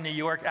 born in New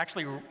York.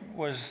 Actually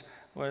was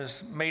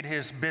made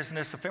his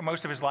business,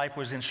 most of his life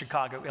was in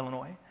Chicago,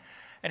 Illinois.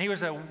 And he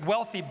was a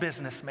wealthy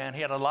businessman.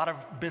 He had a lot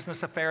of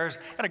business affairs,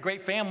 had a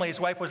great family.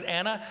 His wife was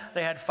Anna.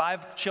 They had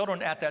 5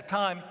 children at that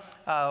time,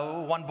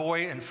 1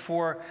 boy and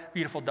 4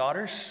 beautiful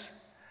daughters.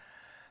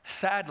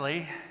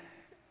 Sadly,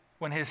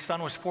 when his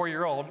son was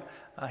 4-year-old,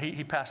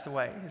 he passed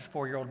away, his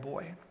 4-year-old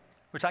boy,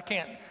 which I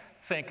can't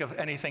think of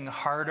anything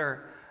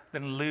harder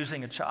than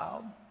losing a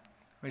child.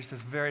 It's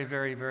just very,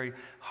 very, very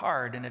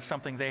hard, and it's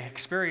something they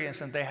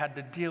experienced and they had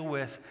to deal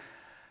with,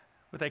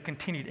 but they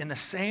continued. In the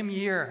same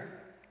year,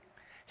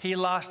 he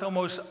lost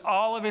almost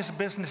all of his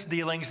business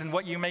dealings in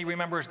what you may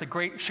remember as the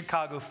Great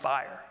Chicago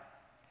Fire.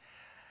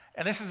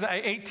 And this is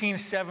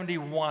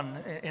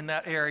 1871 in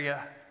that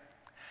area.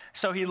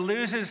 So he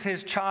loses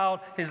his child,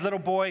 his little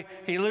boy.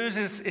 He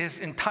loses his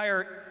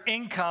entire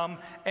income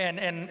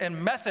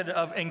and method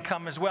of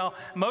income as well,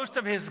 most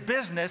of his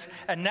business,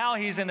 and now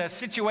he's in a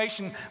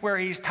situation where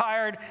he's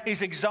tired,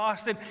 he's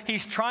exhausted,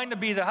 he's trying to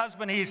be the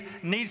husband he's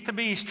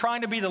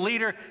trying to be the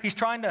leader, he's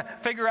trying to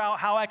figure out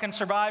how I can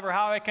survive or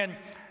how I can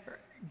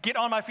get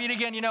on my feet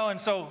again,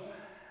 and so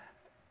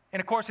in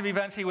the course of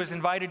events, he was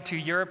invited to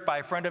Europe by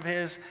a friend of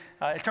his.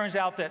 It turns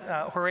out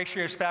that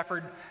Horatio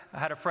Spafford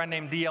had a friend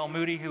named D.L.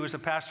 Moody, who was a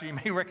pastor. You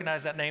may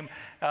recognize that name.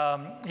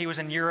 He was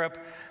in Europe.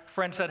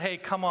 Friend said, hey,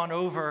 come on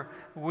over.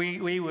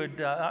 We would,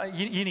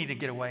 you need to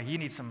get away. You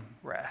need some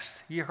rest.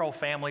 Your whole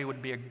family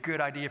would be a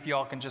good idea if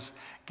y'all can just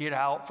get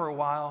out for a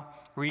while,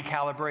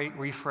 recalibrate,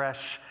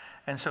 refresh.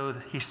 And so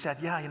he said,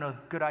 yeah,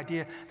 good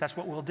idea. That's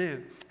what we'll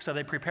do. So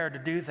they prepared to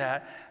do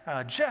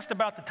that. Just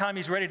about the time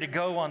he's ready to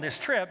go on this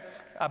trip,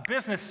 a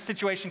business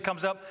situation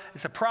comes up.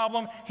 It's a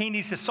problem. He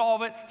needs to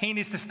solve it. He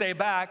needs to stay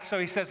back. So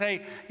he says,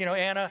 hey,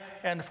 Anna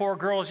and the 4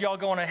 girls, y'all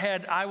going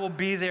ahead. I will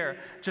be there.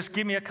 Just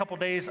give me a couple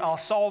days. I'll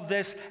solve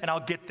this and I'll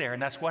get there.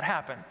 And that's what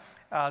happened.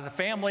 The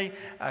family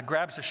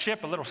grabs a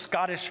ship, a little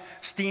Scottish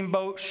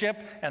steamboat ship,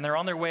 and they're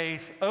on their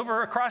way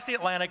over across the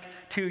Atlantic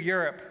to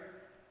Europe.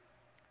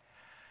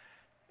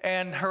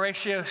 And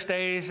Horatio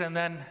stays, and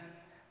then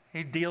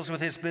he deals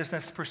with his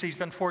business, proceeds.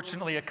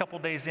 Unfortunately, a couple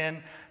days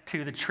in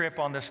to the trip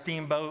on the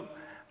steamboat,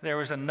 there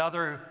was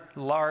another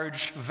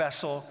large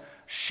vessel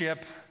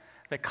ship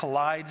that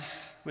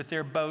collides with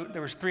their boat.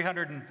 There was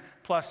 300 and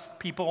plus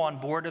people on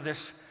board of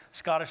this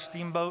Scottish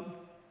steamboat.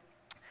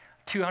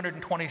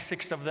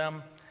 226 of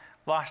them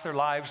lost their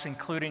lives,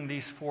 including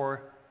these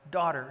 4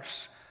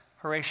 daughters,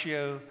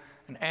 Horatio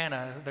and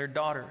Anna, their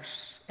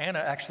daughters. Anna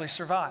actually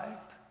survived.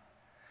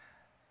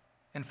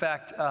 In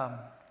fact,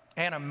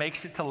 Anna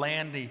makes it to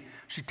land.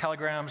 She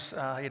telegrams,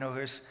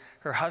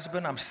 her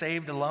husband, "I'm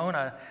saved alone."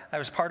 I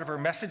was part of her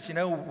message.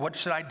 What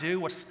should I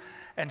do?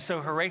 And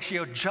so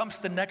Horatio jumps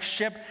the next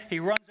ship. He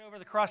runs over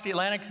across the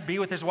Atlantic to be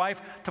with his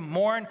wife to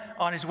mourn.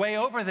 On his way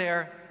over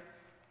there,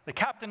 the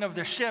captain of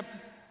the ship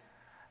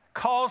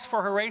calls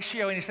for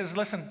Horatio, and he says,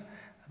 "Listen,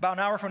 about an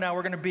hour from now,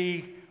 we're going to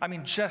be,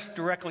 just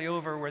directly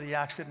over where the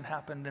accident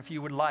happened. If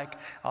you would like,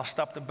 I'll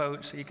stop the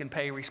boat so you can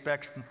pay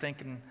respects and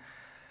think and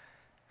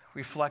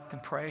reflect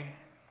and pray."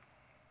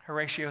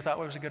 Horatio thought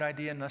it was a good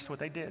idea, and that's what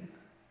they did.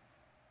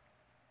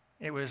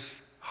 It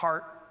was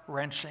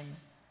heart-wrenching,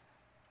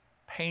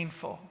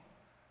 painful,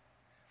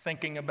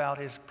 thinking about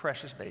his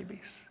precious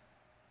babies.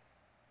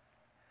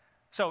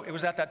 So it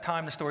was at that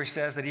time, the story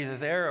says, that either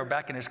there or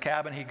back in his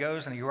cabin, he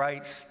goes and he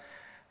writes.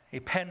 He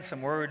penned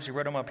some words, he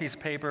wrote them on a piece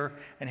of paper,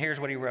 and here's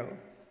what he wrote.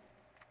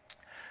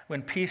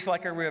 "When peace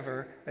like a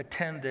river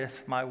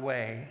attendeth my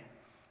way,"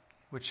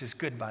 which is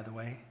good, by the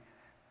way.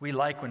 We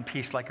like when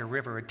peace like a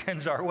river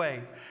attends our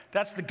way.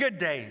 That's the good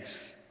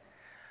days.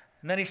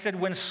 And then he said,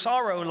 "When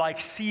sorrow like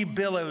sea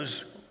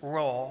billows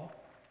roll,"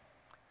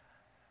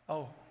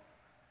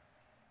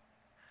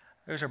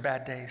 those are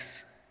bad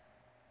days.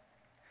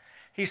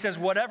 He says,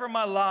 "Whatever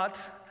my lot,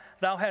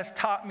 thou hast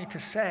taught me to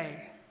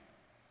say."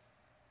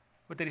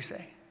 What did he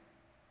say?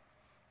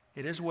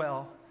 It is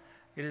well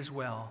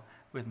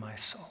with my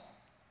soul."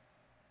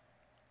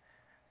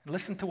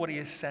 Listen to what he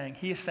is saying.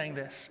 He is saying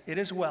this: it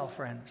is well,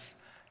 friends,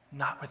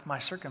 not with my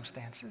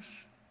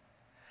circumstances.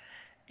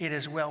 It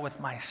is well with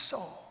my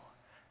soul.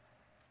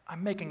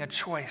 I'm making a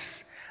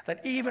choice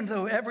that even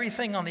though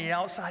everything on the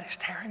outside is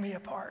tearing me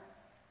apart,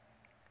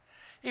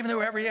 even though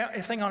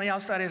everything on the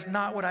outside is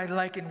not what I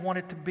like and want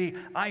it to be,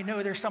 I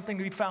know there's something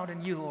to be found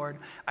in you, Lord.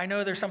 I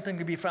know there's something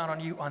to be found on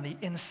you on the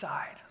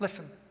inside.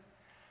 Listen,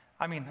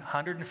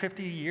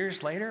 150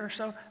 years later or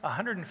so,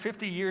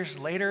 150 years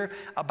later,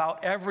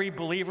 about every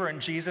believer in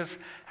Jesus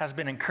has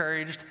been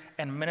encouraged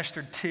and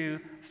ministered to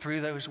through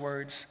those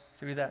words,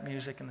 through that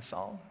music and the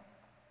song.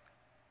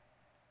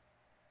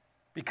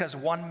 Because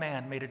one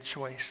man made a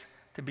choice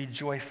to be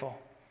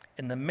joyful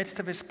in the midst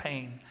of his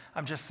pain.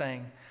 I'm just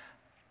saying,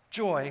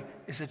 joy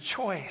is a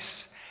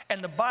choice.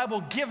 And the Bible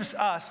gives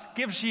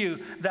you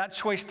that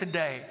choice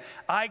today.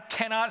 I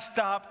cannot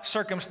stop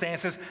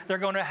circumstances. They're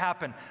going to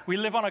happen. We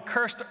live on a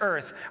cursed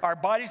earth. Our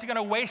bodies are going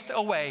to waste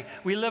away.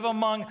 We live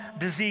among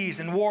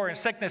disease and war and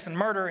sickness and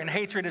murder and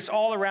hatred. It's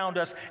all around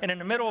us. And in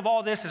the middle of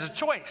all this is a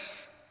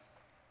choice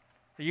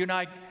that you and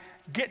I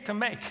get to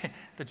make,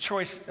 the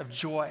choice of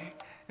joy.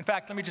 In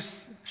fact, let me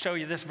just show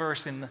you this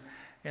verse in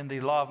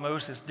the law of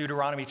Moses,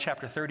 Deuteronomy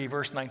chapter 30,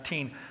 verse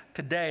 19.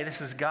 Today,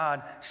 this is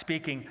God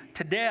speaking.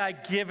 "Today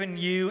I've given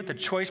you the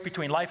choice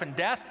between life and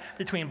death,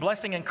 between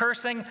blessing and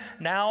cursing.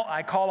 Now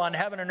I call on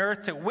heaven and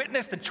earth to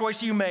witness the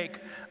choice you make.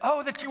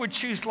 Oh, that you would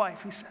choose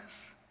life," he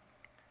says.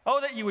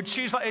 Oh, that you would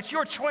choose life. It's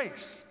your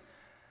choice.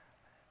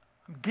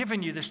 I'm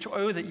giving you this choice.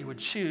 Oh, that you would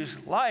choose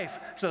life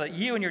so that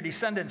you and your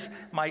descendants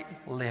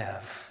might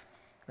live.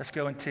 Let's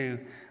go into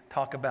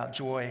talk about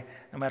joy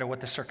no matter what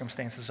the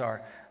circumstances are.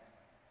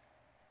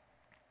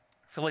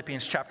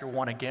 Philippians chapter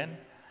 1 again.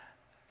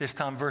 This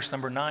time, verse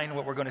number 9.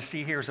 What we're going to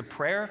see here is a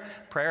prayer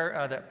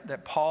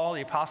that Paul,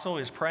 the apostle,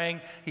 is praying.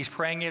 He's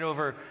praying it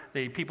over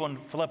the people in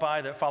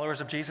Philippi, the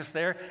followers of Jesus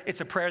there. It's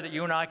a prayer that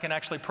you and I can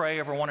actually pray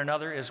over one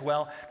another as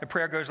well. The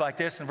prayer goes like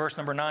this in verse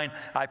number 9.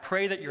 "I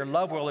pray that your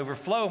love will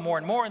overflow more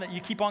and more and that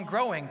you keep on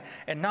growing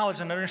in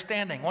knowledge and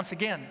understanding." Once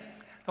again,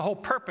 the whole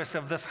purpose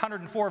of this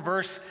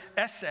 104-verse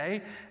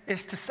essay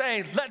is to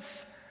say,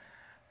 let's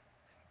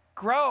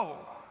grow,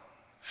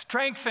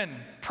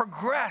 strengthen,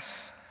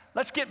 progress.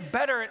 Let's get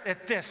better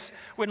at this.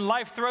 When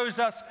life throws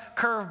us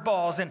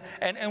curveballs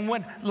and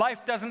when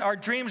life doesn't, our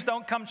dreams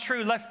don't come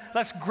true,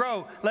 let's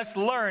grow, let's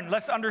learn,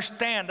 let's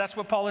understand. That's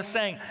what Paul is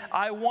saying.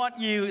 I want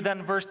you,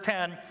 then verse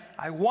 10,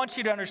 I want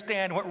you to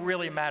understand what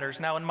really matters.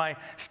 Now in my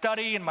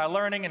study and my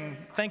learning and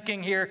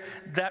thinking here,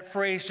 that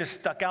phrase just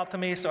stuck out to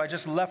me, so I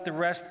just left the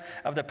rest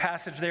of the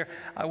passage there.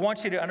 I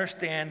want you to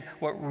understand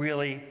what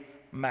really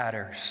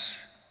matters.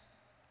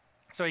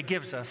 So he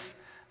gives us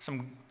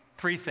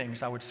three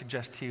things I would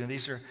suggest to you. And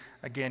these are,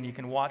 again, you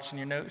can watch in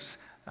your notes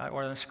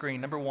or on the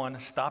screen. Number one,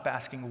 stop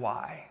asking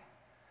why.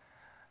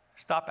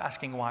 Stop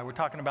asking why. We're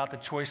talking about the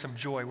choice of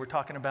joy. We're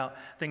talking about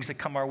things that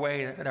come our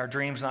way, that our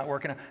dreams not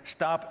working.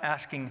 Stop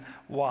asking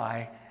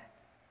why.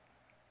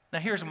 Now,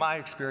 here's my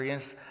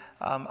experience.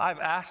 I've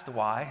asked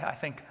why. I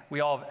think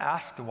we all have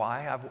asked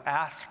why. I've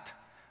asked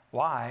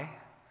why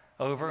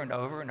over and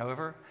over and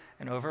over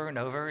and over and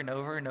over and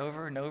over and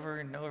over and over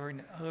and over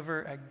and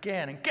over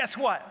again. And guess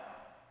what?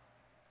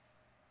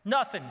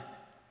 Nothing.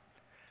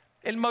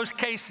 In most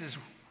cases,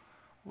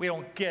 we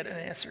don't get an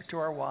answer to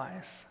our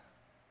whys.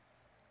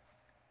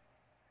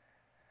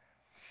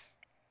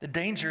 The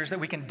danger is that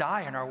we can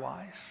die in our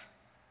whys.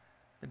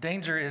 The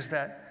danger is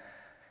that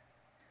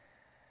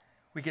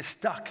we get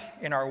stuck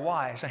in our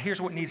whys. Now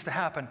here's what needs to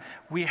happen.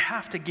 We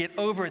have to get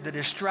over the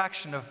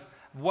distraction of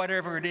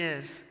whatever it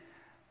is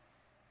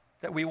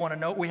that we want to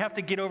know. We have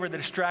to get over the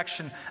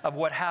distraction of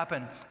what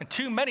happened. And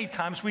too many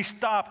times we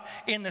stop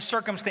in the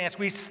circumstance.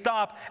 We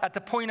stop at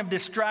the point of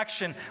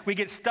distraction. We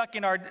get stuck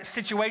in our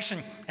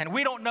situation and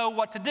we don't know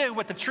what to do.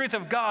 But the truth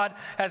of God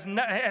has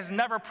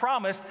never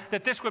promised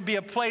that this would be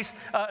a place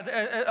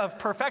of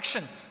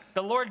perfection.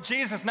 The Lord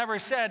Jesus never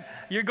said,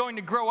 you're going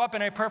to grow up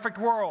in a perfect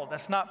world.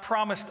 That's not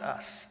promised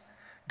us.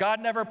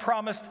 God never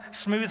promised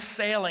smooth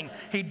sailing.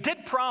 He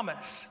did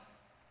promise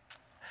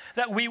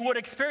that we would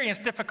experience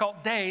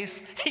difficult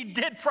days. He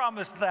did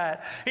promise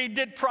that. He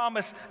did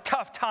promise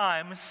tough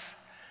times.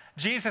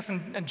 Jesus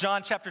in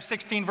John chapter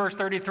 16, verse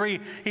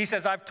 33, he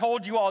says, I've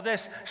told you all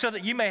this so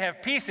that you may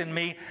have peace in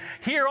me.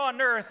 Here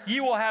on earth,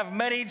 you will have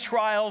many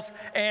trials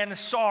and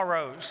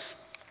sorrows.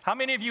 How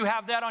many of you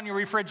have that on your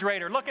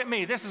refrigerator? Look at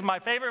me. This is my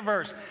favorite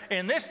verse.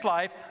 In this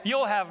life,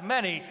 you'll have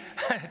many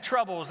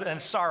troubles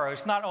and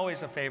sorrows. Not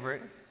always a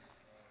favorite.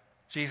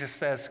 Jesus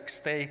says,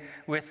 stay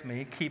with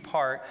me, keep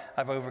heart,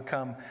 I've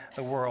overcome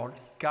the world.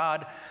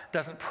 God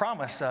doesn't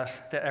promise us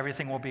that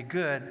everything will be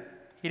good.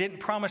 He didn't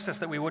promise us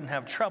that we wouldn't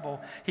have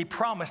trouble. He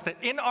promised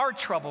that in our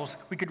troubles,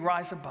 we could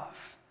rise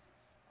above.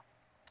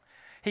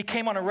 He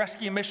came on a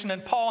rescue mission,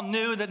 and Paul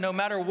knew that no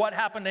matter what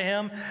happened to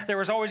him, there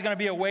was always going to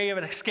be a way of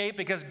escape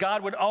because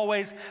God would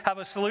always have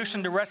a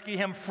solution to rescue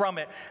him from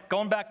it.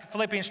 Going back to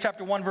Philippians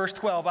chapter 1, verse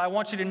 12, I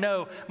want you to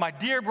know, my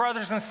dear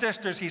brothers and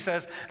sisters, he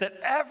says, that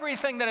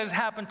everything that has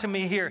happened to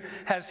me here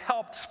has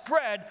helped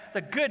spread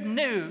the good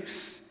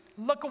news.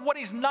 Look at what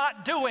he's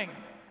not doing.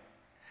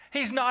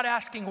 He's not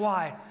asking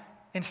why.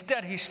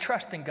 Instead, he's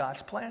trusting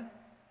God's plan.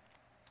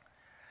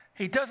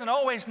 He doesn't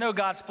always know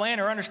God's plan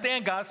or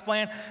understand God's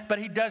plan, but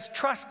he does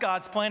trust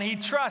God's plan. He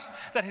trusts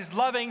that his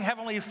loving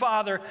Heavenly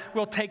Father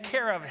will take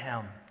care of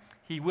him.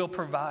 He will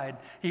provide.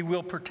 He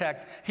will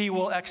protect. He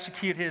will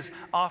execute his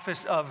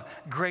office of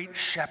great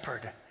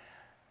shepherd.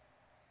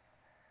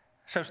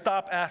 So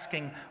stop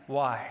asking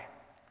why.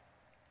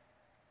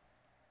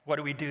 What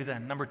do we do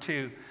then? Number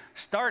 2,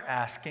 start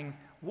asking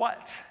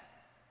what.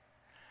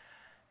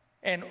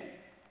 And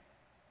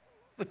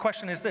the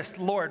question is this,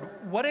 Lord,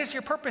 what is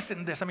your purpose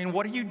in this? I mean,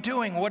 what are you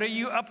doing? What are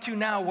you up to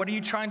now? What are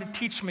you trying to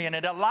teach me? And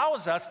it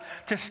allows us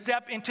to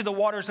step into the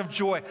waters of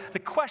joy. The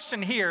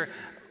question here,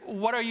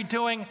 what are you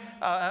doing?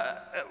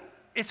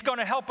 It's going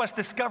to help us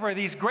discover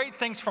these great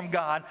things from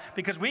God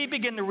because we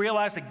begin to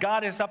realize that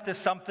God is up to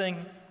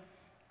something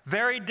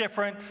very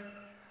different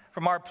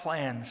from our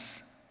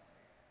plans.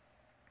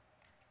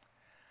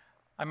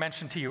 I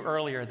mentioned to you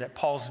earlier that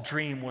Paul's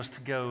dream was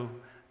to go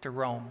to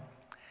Rome.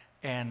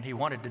 And he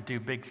wanted to do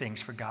big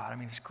things for God. I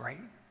mean, it's great.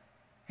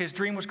 His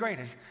dream was great.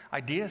 His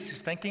ideas,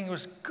 his thinking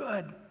was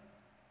good.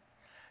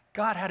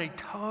 God had a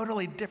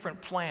totally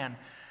different plan.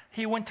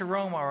 He went to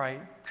Rome, all right.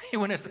 He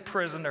went as a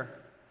prisoner.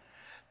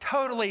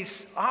 Totally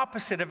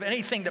opposite of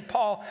anything that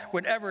Paul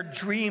would ever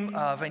dream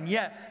of. And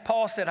yet,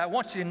 Paul said, I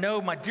want you to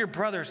know, my dear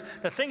brothers,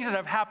 the things that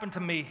have happened to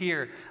me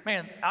here,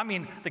 man, I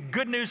mean, the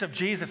good news of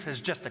Jesus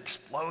has just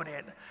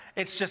exploded.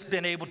 It's just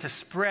been able to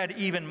spread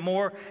even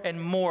more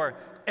and more.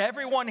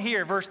 Everyone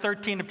here, verse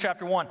 13 of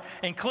chapter 1,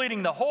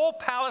 including the whole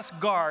palace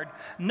guard,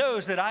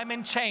 knows that I'm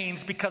in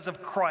chains because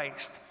of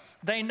Christ.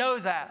 They know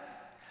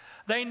that.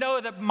 They know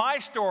that my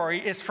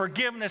story is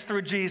forgiveness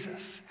through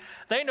Jesus.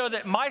 They know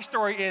that my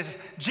story is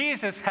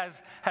Jesus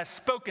has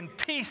spoken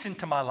peace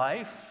into my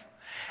life.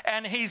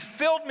 And he's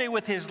filled me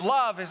with his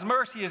love, his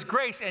mercy, his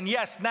grace, and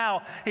yes,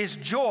 now his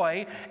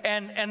joy.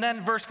 And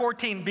then verse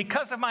 14,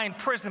 because of my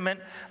imprisonment,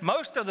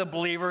 most of the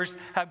believers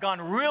have gone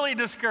really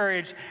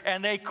discouraged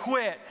and they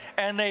quit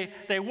and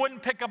they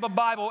wouldn't pick up a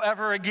Bible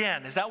ever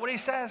again. Is that what he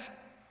says?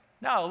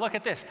 No, look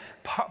at this.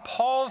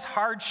 Paul's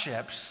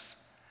hardships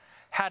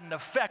had an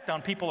effect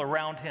on people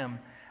around him.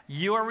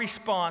 Your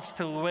response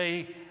to the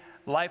way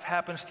life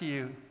happens to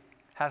you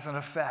has an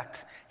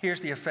effect.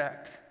 Here's the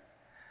effect.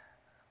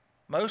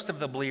 Most of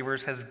the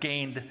believers has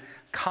gained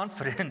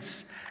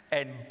confidence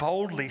and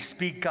boldly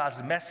speak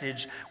God's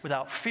message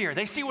without fear.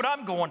 They see what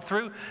I'm going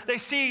through. They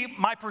see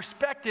my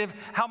perspective,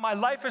 how my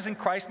life is in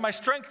Christ. My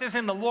strength is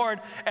in the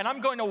Lord, and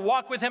I'm going to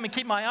walk with him and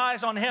keep my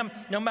eyes on him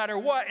no matter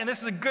what. And this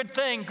is a good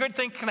thing. Good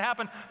things can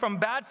happen from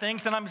bad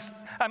things, and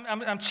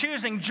I'm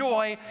choosing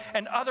joy,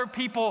 and other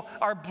people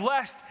are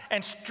blessed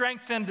and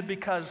strengthened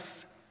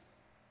because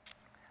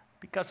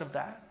of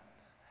that.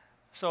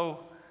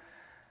 So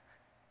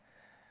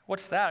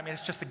what's that? I mean,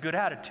 it's just a good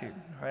attitude,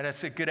 right?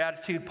 It's a good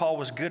attitude. Paul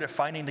was good at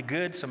finding the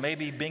good, so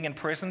maybe being in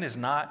prison is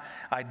not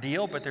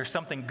ideal, but there's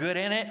something good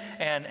in it.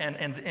 And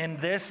in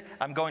this,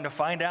 I'm going to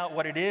find out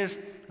what it is.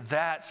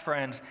 That,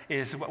 friends,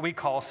 is what we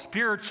call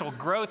spiritual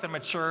growth and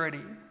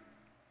maturity.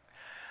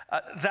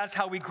 That's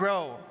how we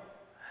grow.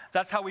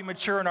 That's how we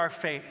mature in our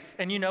faith.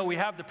 And you know, we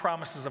have the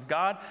promises of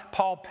God.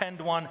 Paul penned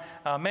one,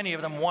 many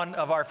of them, one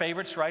of our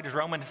favorites, right, is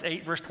Romans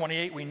 8, verse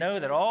 28. We know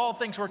that all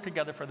things work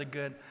together for the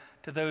good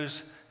to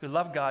those who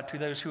love God, to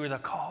those who are the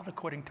called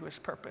according to his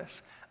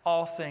purpose.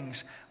 All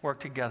things work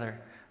together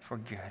for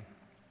good.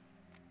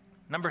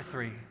 Number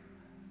 3,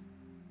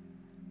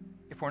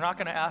 if we're not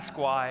going to ask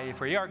why,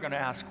 if we are going to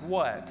ask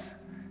what,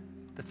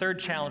 the third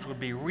challenge would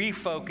be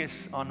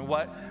refocus on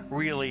what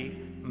really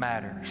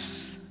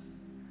matters.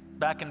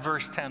 Back in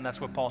verse 10,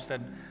 that's what Paul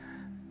said.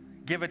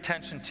 Give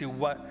attention to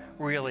what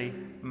really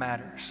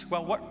matters.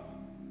 Well,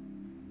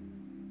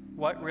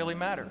 what really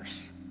matters?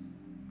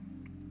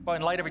 Well,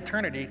 in light of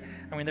eternity,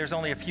 there's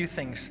only a few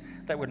things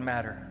that would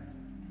matter.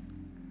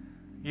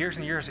 Years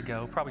and years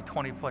ago, probably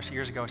 20 plus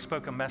years ago, I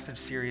spoke a message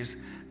series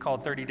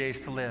called 30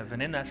 Days to Live.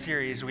 And in that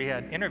series, we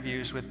had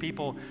interviews with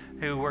people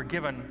who were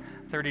given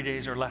 30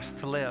 days or less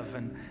to live.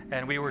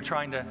 And we were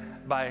trying to,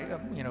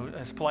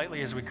 as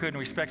politely as we could and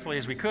respectfully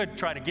as we could,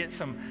 try to get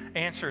some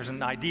answers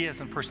and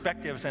ideas and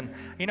perspectives. And,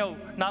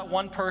 not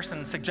one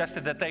person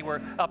suggested that they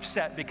were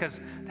upset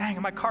because,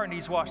 dang, my car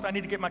needs washed. I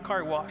need to get my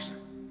car washed.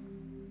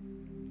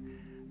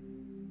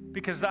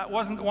 Because that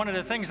wasn't one of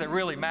the things that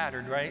really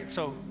mattered, right?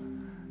 So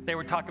they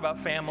would talk about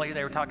family,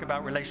 they would talk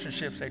about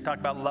relationships, they would talk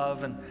about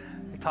love, and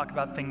they talk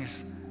about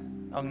things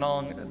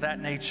along that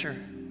nature.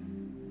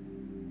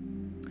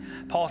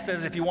 Paul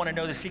says if you want to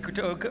know the secret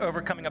to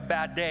overcoming a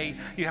bad day,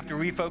 you have to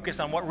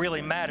refocus on what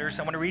really matters.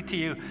 I want to read to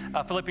you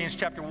Philippians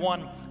chapter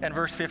 1 and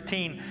verse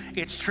 15.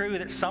 It's true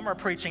that some are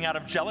preaching out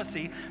of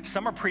jealousy,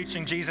 some are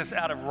preaching Jesus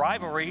out of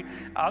rivalry,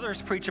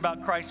 others preach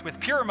about Christ with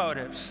pure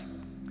motives.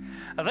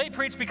 They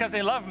preach because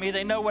they love me.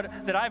 They know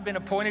that I've been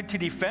appointed to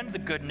defend the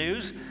good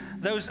news.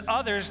 Those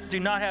others do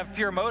not have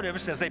pure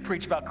motives as they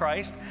preach about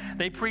Christ.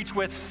 They preach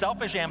with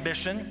selfish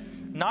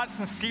ambition, not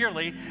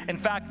sincerely. In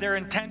fact, their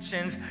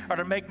intentions are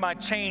to make my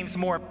chains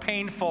more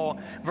painful.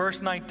 Verse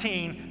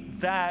 19,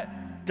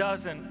 that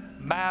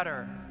doesn't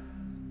matter.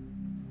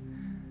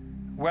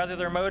 Whether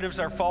their motives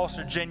are false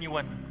or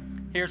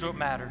genuine, here's what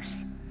matters.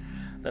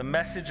 The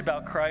message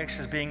about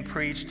Christ is being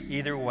preached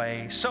either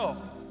way. So,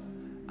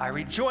 I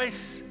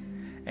rejoice,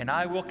 and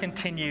I will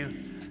continue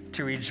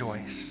to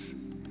rejoice.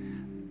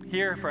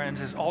 Here,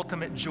 friends, is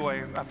ultimate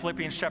joy.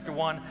 Philippians chapter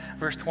 1,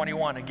 verse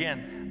 21.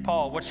 Again,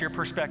 Paul, what's your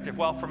perspective?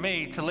 Well, for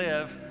me,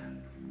 to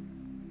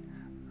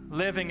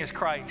living is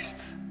Christ.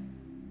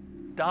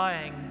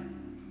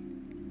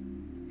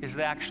 Dying is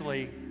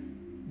actually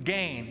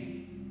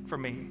gain for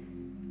me.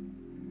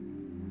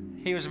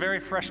 He was very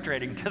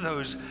frustrating to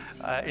those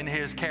in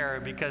his care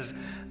because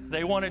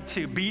they wanted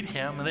to beat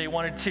him, and they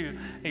wanted to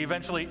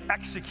eventually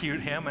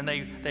execute him, and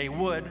they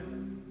would.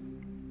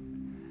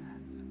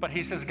 But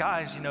he says,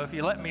 guys, if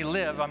you let me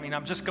live,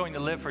 I'm just going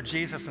to live for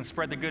Jesus and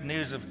spread the good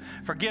news of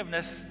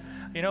forgiveness.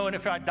 And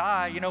if I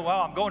die,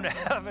 I'm going to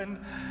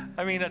heaven.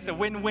 It's a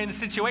win-win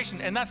situation.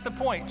 And that's the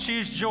point.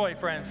 Choose joy,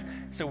 friends.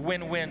 It's a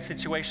win-win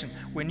situation.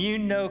 When you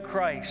know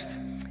Christ,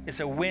 it's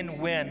a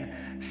win-win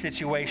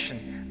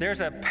situation.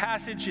 There's a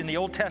passage in the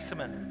Old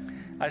Testament,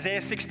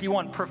 Isaiah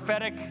 61,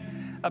 prophetic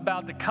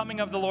about the coming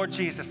of the Lord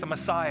Jesus, the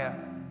Messiah.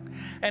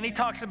 And he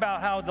talks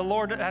about how the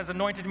Lord has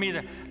anointed me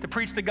to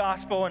preach the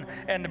gospel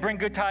and to bring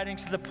good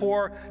tidings to the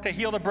poor, to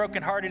heal the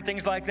brokenhearted,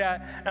 things like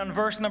that. And in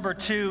verse number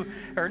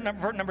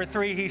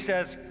 3, he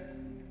says,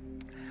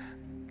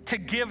 to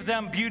give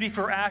them beauty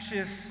for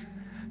ashes,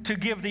 to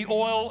give the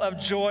oil of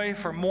joy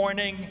for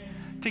mourning,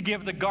 to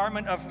give the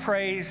garment of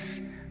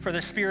praise for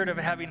the spirit of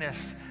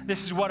heaviness.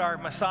 This is what our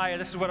Messiah,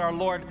 this is what our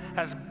Lord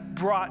has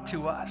brought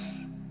to us.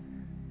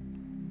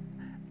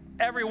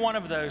 Every one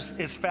of those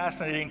is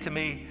fascinating to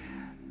me.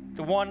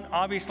 The one,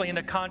 obviously, in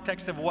the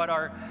context of what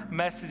our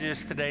message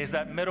is today, is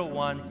that middle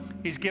one.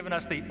 He's given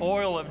us the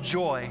oil of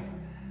joy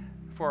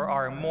for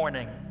our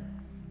mourning.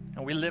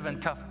 And we live in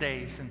tough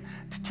days. And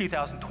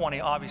 2020,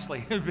 obviously,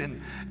 has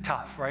been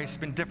tough, right? It's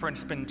been different.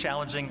 It's been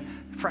challenging,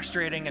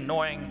 frustrating,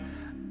 annoying,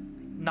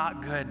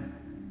 not good,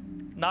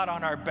 not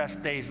on our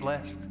best days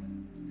list.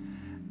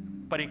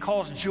 But he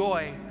calls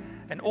joy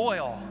an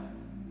oil.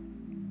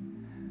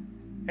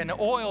 And the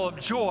oil of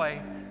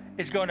joy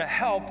is going to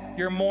help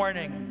your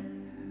mourning.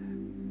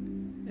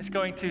 It's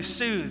going to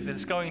soothe.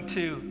 It's going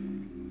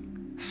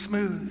to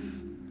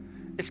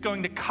smooth. It's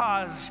going to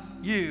cause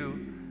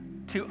you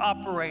to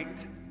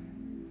operate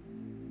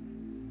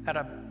at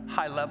a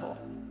high level.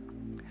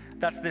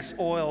 That's this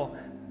oil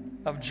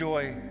of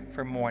joy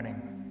for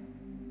mourning.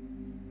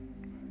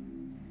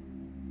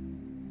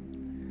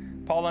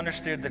 Paul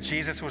understood that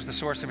Jesus was the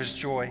source of his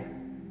joy.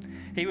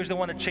 He was the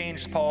one that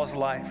changed Paul's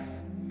life.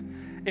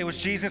 It was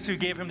Jesus who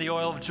gave him the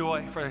oil of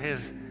joy for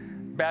his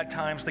bad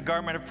times, the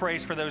garment of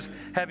praise for those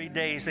heavy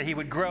days, that he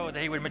would grow,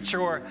 that he would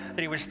mature,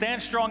 that he would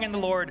stand strong in the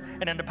Lord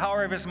and in the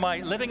power of his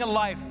might, living a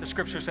life, the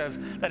scripture says,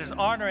 that is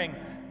honoring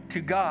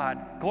to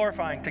God,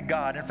 glorifying to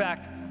God. In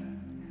fact,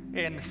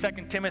 in 2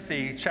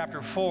 Timothy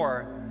chapter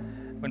 4,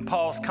 when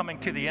Paul's coming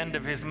to the end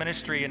of his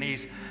ministry and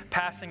he's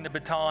passing the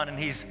baton and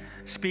he's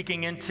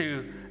speaking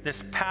into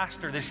this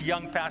pastor, this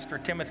young pastor,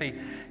 Timothy,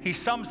 he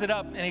sums it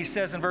up and he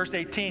says in verse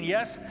 18,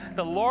 yes,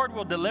 the Lord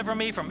will deliver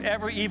me from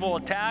every evil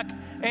attack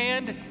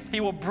and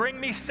he will bring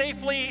me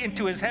safely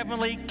into his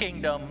heavenly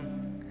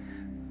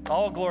kingdom.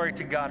 All glory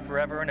to God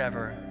forever and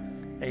ever.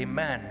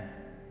 Amen.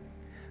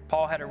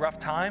 Paul had a rough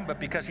time,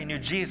 but because he knew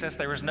Jesus,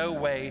 there was no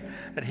way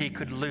that he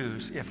could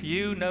lose. If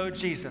you know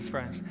Jesus,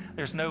 friends,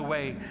 there's no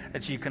way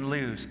that you can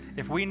lose.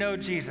 If we know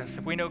Jesus,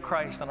 if we know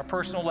Christ on a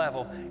personal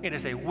level, it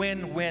is a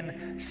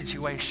win-win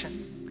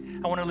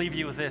situation. I want to leave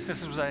you with this.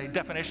 This was a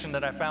definition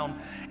that I found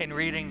in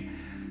reading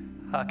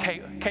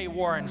Kay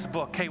Warren's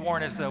book. Kay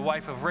Warren is the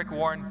wife of Rick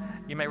Warren.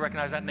 You may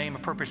recognize that name, A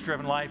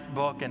Purpose-Driven Life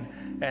book.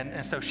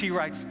 And so she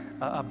writes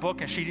a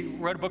book, and she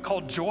wrote a book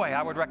called Joy.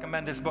 I would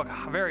recommend this book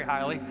very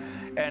highly.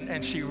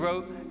 And she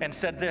wrote and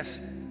said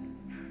this: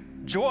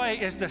 joy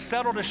is the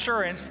settled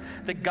assurance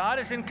that God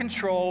is in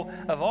control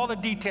of all the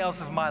details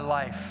of my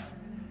life.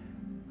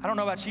 I don't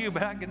know about you,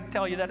 but I can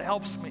tell you that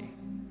helps me.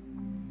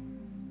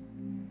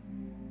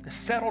 The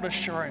settled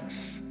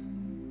assurance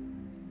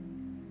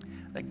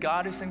that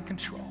God is in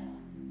control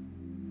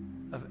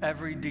of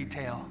every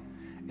detail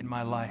in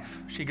my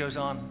life. She goes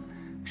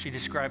on, she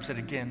describes it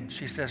again.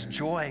 She says,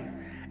 joy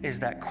is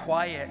that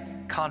quiet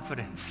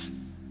confidence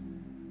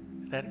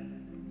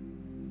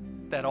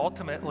that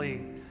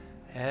ultimately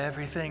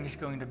everything is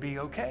going to be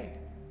okay.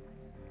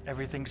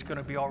 Everything's going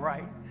to be all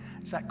right.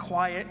 It's that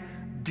quiet,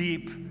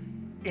 deep,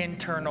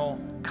 internal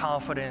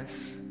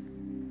confidence.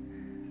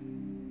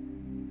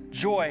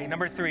 Joy,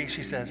 number 3,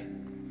 she says,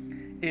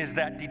 is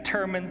that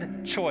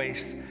determined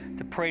choice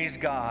to praise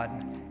God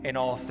in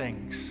all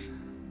things.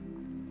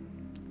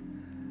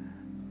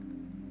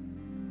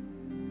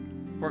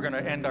 We're going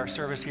to end our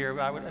service here.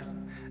 I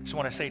just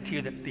want to say to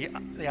you that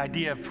the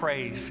idea of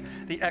praise,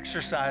 the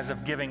exercise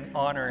of giving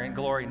honor and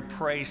glory and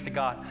praise to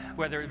God,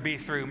 whether it be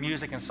through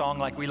music and song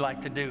like we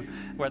like to do,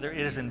 whether it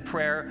is in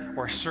prayer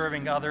or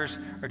serving others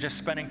or just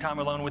spending time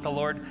alone with the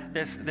Lord,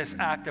 this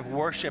act of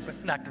worship,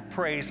 an act of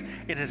praise,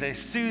 it is a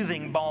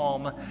soothing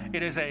balm.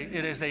 It is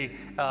a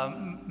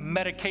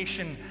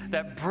medication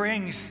that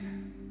brings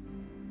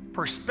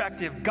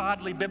perspective,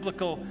 godly,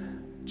 biblical,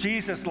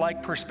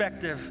 Jesus-like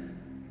perspective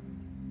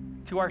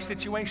to our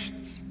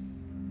situations,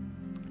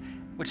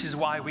 which is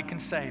why we can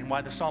say, and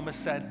why the psalmist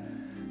said,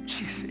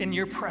 in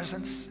your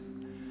presence,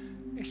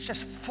 it's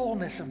just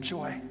fullness of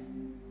joy.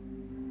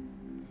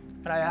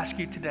 And I ask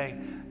you today,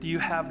 do you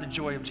have the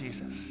joy of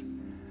Jesus?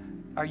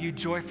 Are you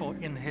joyful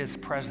in his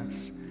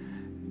presence?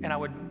 And I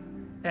would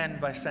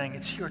end by saying,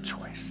 it's your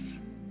choice.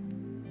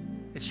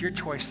 It's your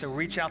choice. So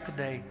reach out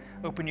today,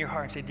 open your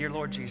heart and say, dear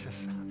Lord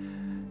Jesus,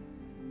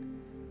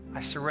 I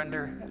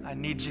surrender, I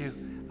need you,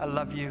 I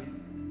love you.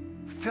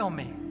 Fill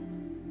me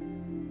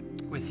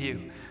with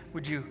you.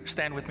 Would you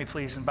stand with me,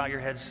 please, and bow your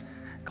heads,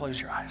 close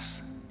your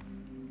eyes.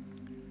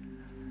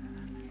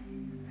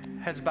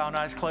 Heads bowed and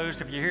eyes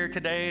closed. If you're here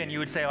today and you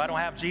would say, oh, I don't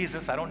have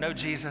Jesus, I don't know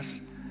Jesus,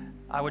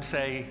 I would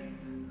say,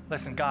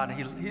 listen, God,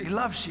 he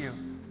loves you.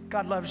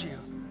 God loves you.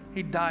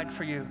 He died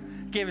for you,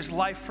 gave his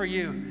life for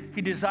you.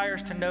 He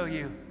desires to know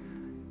you.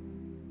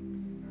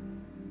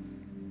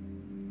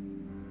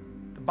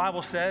 The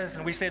Bible says,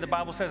 and we say the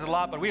Bible says a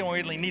lot, but we don't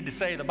really need to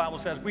say the Bible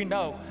says, we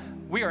know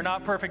we are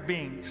not perfect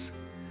beings.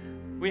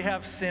 We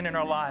have sin in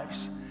our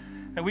lives.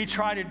 And we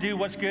try to do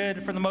what's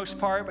good for the most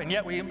part, and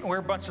yet we're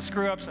a bunch of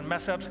screw-ups and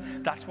mess-ups.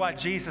 That's why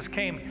Jesus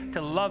came,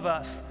 to love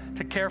us,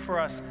 to care for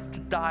us, to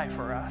die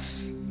for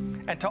us,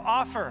 and to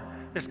offer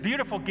this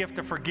beautiful gift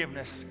of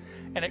forgiveness.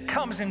 And it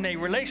comes in a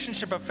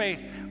relationship of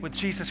faith with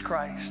Jesus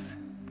Christ.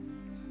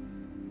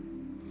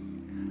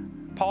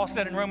 Paul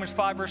said in Romans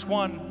 5, verse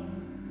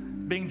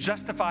 1, being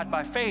justified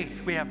by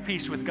faith, we have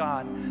peace with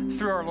God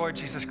through our Lord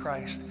Jesus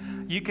Christ.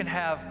 You can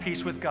have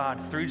peace with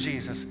God through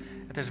Jesus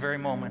at this very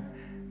moment.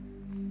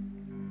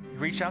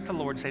 Reach out to the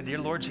Lord and say, dear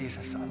Lord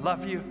Jesus, I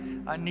love you.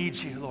 I need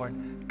you, Lord.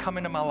 Come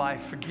into my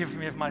life. Forgive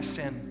me of my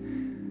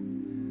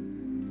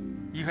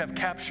sin. You have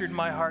captured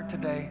my heart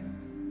today.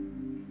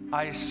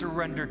 I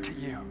surrender to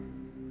you.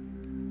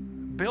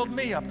 Build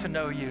me up to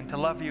know you and to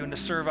love you and to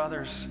serve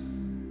others.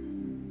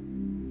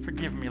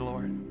 Forgive me,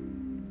 Lord.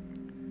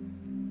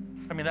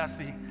 I mean, that's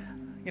the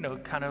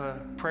kind of a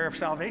prayer of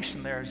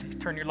salvation there as you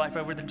turn your life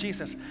over to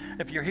Jesus.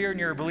 If you're here and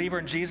you're a believer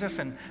in Jesus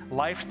and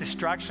life's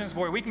distractions,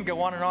 boy, we can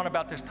go on and on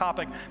about this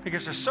topic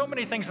because there's so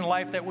many things in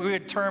life that we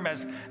would term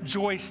as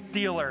joy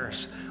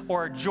stealers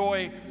or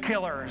joy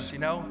killers,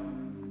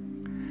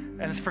 And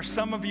as for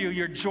some of you,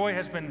 your joy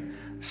has been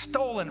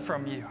stolen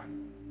from you.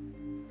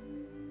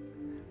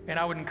 And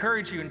I would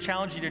encourage you and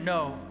challenge you to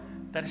know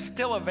that it's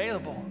still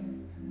available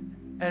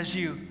as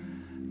you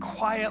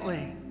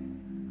quietly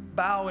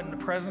bow in the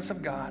presence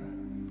of God.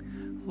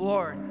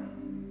 Lord,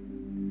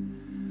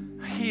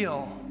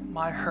 heal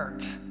my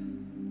hurt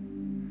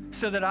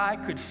so that I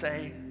could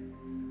say,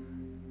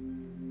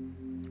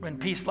 when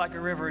peace like a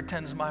river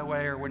attends my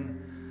way, or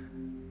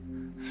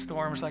when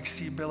storms like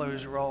sea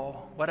billows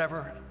roll,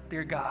 whatever,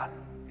 dear God,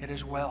 it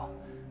is well.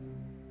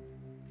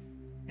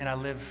 And I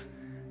live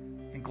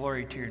in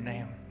glory to your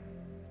name.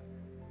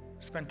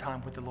 Spend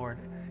time with the Lord,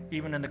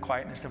 even in the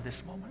quietness of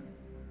this moment.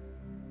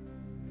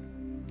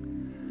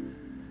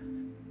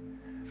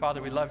 Father,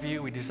 we love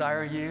you. We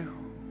desire you.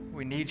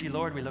 We need you,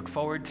 Lord. We look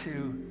forward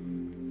to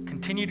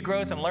continued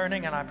growth and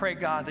learning. And I pray,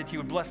 God, that you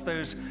would bless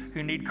those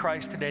who need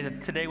Christ today,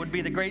 that today would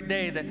be the great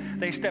day that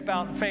they step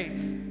out in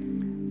faith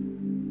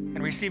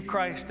and receive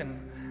Christ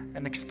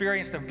and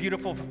experience the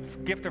beautiful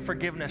gift of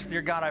forgiveness.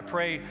 Dear God, I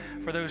pray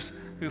for those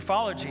who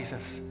follow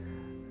Jesus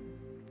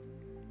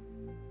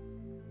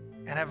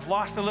and have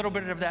lost a little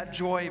bit of that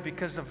joy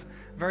because of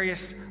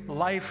various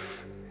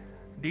life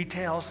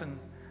details and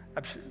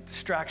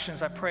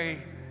distractions. I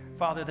pray,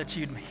 Father, that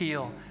you'd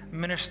heal,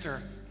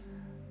 minister,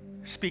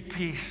 speak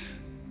peace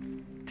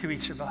to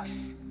each of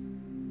us.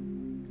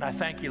 And I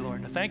thank you,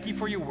 Lord. I thank you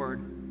for your word.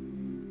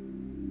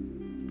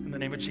 In the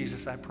name of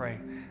Jesus, I pray.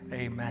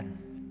 Amen.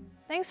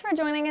 Thanks for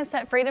joining us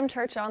at Freedom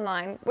Church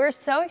Online. We're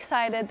so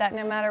excited that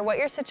no matter what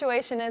your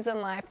situation is in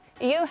life,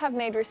 you have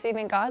made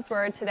receiving God's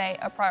word today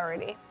a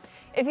priority.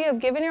 If you have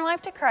given your life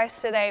to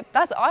Christ today,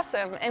 that's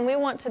awesome, and we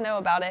want to know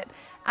about it.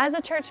 As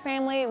a church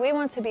family, we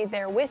want to be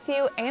there with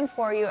you and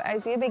for you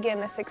as you begin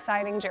this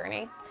exciting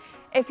journey.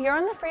 If you're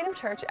on the Freedom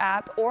Church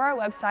app or our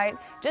website,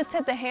 just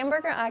hit the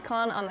hamburger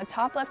icon on the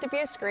top left of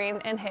your screen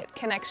and hit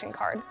Connection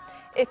Card.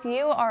 If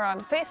you are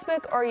on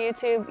Facebook or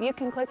YouTube, you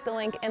can click the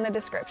link in the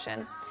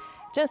description.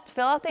 Just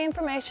fill out the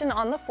information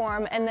on the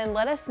form and then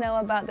let us know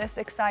about this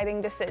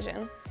exciting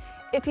decision.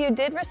 If you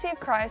did receive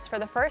Christ for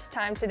the first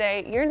time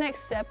today, your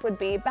next step would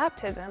be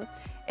baptism.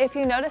 If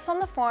you notice on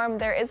the form,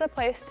 there is a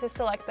place to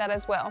select that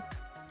as well.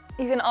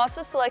 You can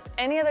also select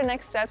any other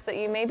next steps that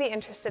you may be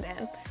interested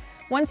in.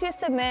 Once you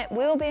submit, we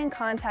will be in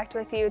contact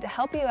with you to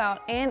help you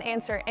out and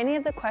answer any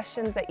of the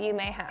questions that you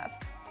may have.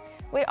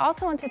 We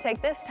also want to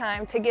take this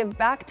time to give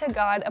back to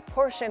God a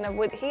portion of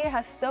what He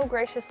has so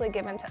graciously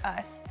given to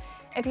us.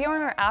 If you're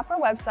on our app or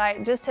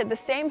website, just hit the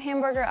same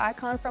hamburger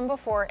icon from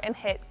before and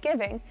hit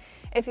Giving.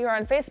 If you're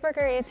on Facebook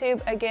or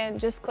YouTube, again,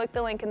 just click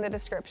the link in the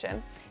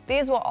description.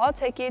 These will all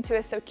take you to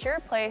a secure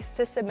place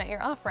to submit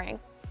your offering.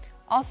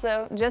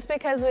 Also, just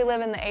because we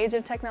live in the age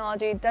of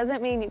technology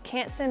doesn't mean you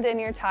can't send in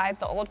your tithe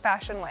the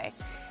old-fashioned way.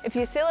 If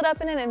you seal it up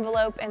in an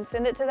envelope and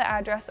send it to the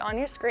address on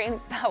your screen,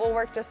 that will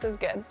work just as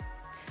good.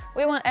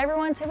 We want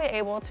everyone to be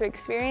able to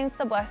experience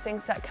the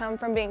blessings that come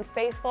from being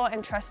faithful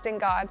and trusting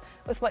God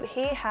with what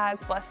He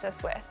has blessed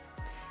us with.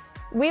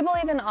 We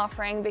believe in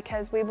offering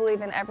because we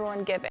believe in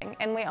everyone giving,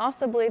 and we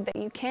also believe that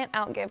you can't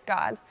outgive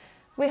God.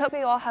 We hope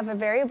you all have a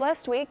very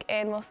blessed week,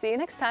 and we'll see you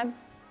next time.